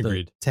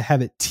 Agreed. To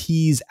have it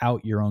tease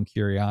out your own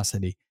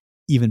curiosity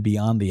even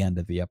beyond the end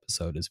of the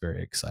episode is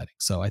very exciting.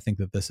 So I think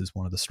that this is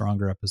one of the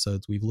stronger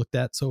episodes we've looked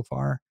at so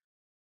far.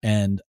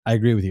 And I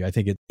agree with you. I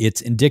think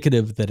it's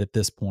indicative that at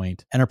this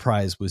point,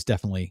 Enterprise was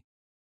definitely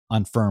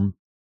on firm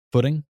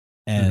footing,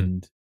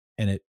 and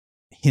it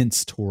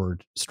hints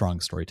toward strong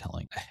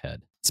storytelling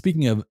ahead.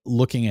 Speaking of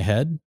looking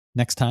ahead,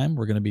 next time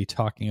we're going to be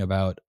talking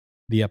about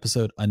the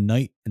episode A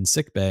Night in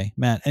Sickbay.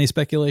 Matt, any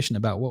speculation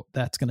about what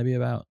that's going to be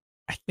about?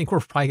 I think we're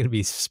probably going to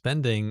be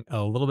spending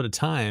a little bit of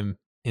time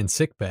in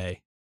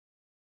sickbay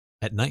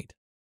at night.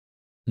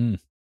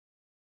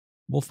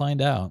 We'll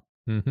find out.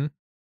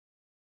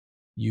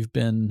 You've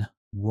been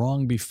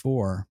wrong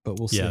before, but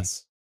we'll see.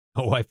 Yes.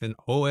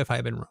 If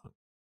I've been wrong.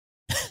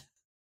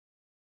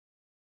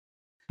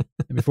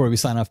 Before we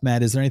sign off,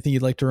 Matt, is there anything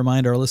you'd like to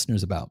remind our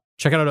listeners about?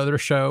 Check out our other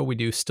show. We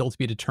do Still to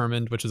Be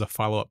Determined, which is a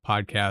follow-up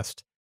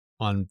podcast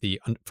from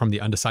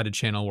the Undecided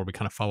channel, where we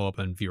kind of follow up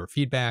on viewer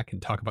feedback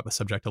and talk about the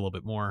subject a little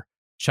bit more.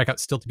 Check out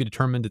Still to Be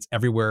Determined. It's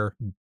everywhere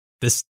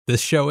this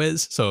show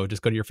is. So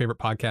just go to your favorite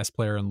podcast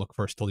player and look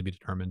for Still to Be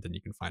Determined, and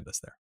you can find us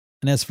there.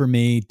 And as for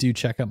me, do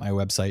check out my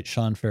website,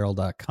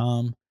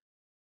 SeanFarrell.com.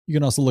 You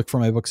can also look for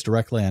my books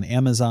directly on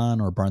Amazon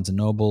or Barnes &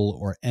 Noble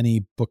or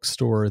any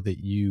bookstore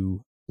that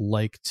you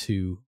like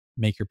to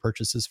make your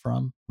purchases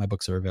from. My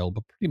books are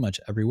available pretty much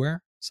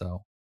everywhere,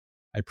 so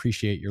I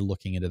appreciate your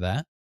looking into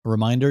that. A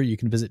reminder, you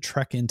can visit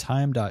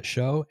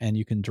trekintime.show and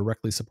you can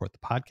directly support the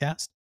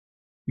podcast.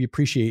 We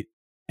appreciate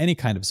any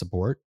kind of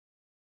support,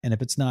 and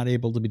if it's not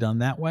able to be done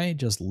that way,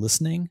 just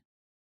listening,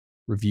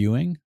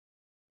 reviewing,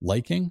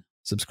 liking,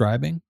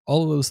 subscribing,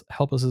 all of those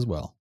help us as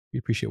well. We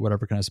appreciate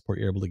whatever kind of support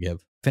you're able to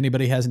give. If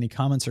anybody has any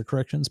comments or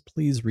corrections,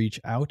 please reach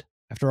out.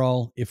 After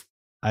all, if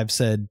I've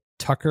said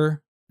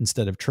Tucker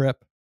instead of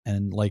Trip,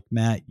 and like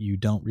Matt, you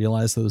don't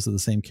realize those are the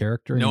same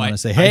character, and you want to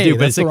say, hey,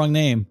 that's the wrong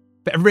name.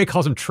 But everybody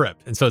calls him Trip.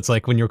 And so it's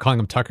like when you were calling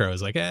him Tucker, I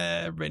was like,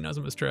 everybody knows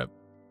him as Trip.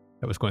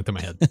 That was going through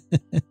my head.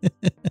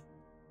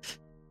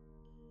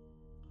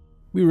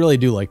 We really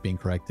do like being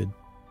corrected,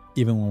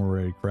 even when we're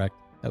ready to correct.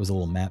 That was a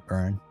little Matt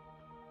burn.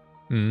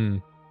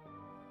 Mm.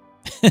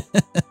 You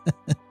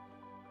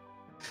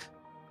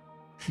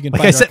can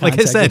Like find I said, our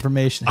contact like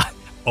information.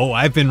 Oh,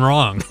 I've been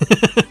wrong.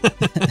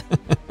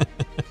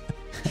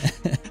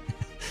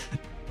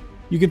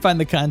 You can find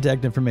the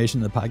contact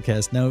information in the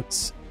podcast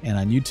notes, and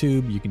on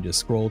YouTube, you can just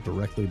scroll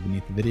directly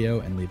beneath the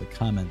video and leave a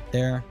comment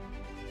there.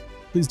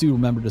 Please do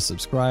remember to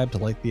subscribe, to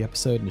like the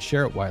episode, and to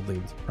share it widely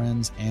with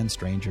friends and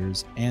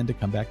strangers, and to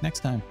come back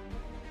next time.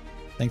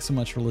 Thanks so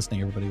much for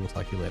listening, everybody. We'll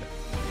talk to you later.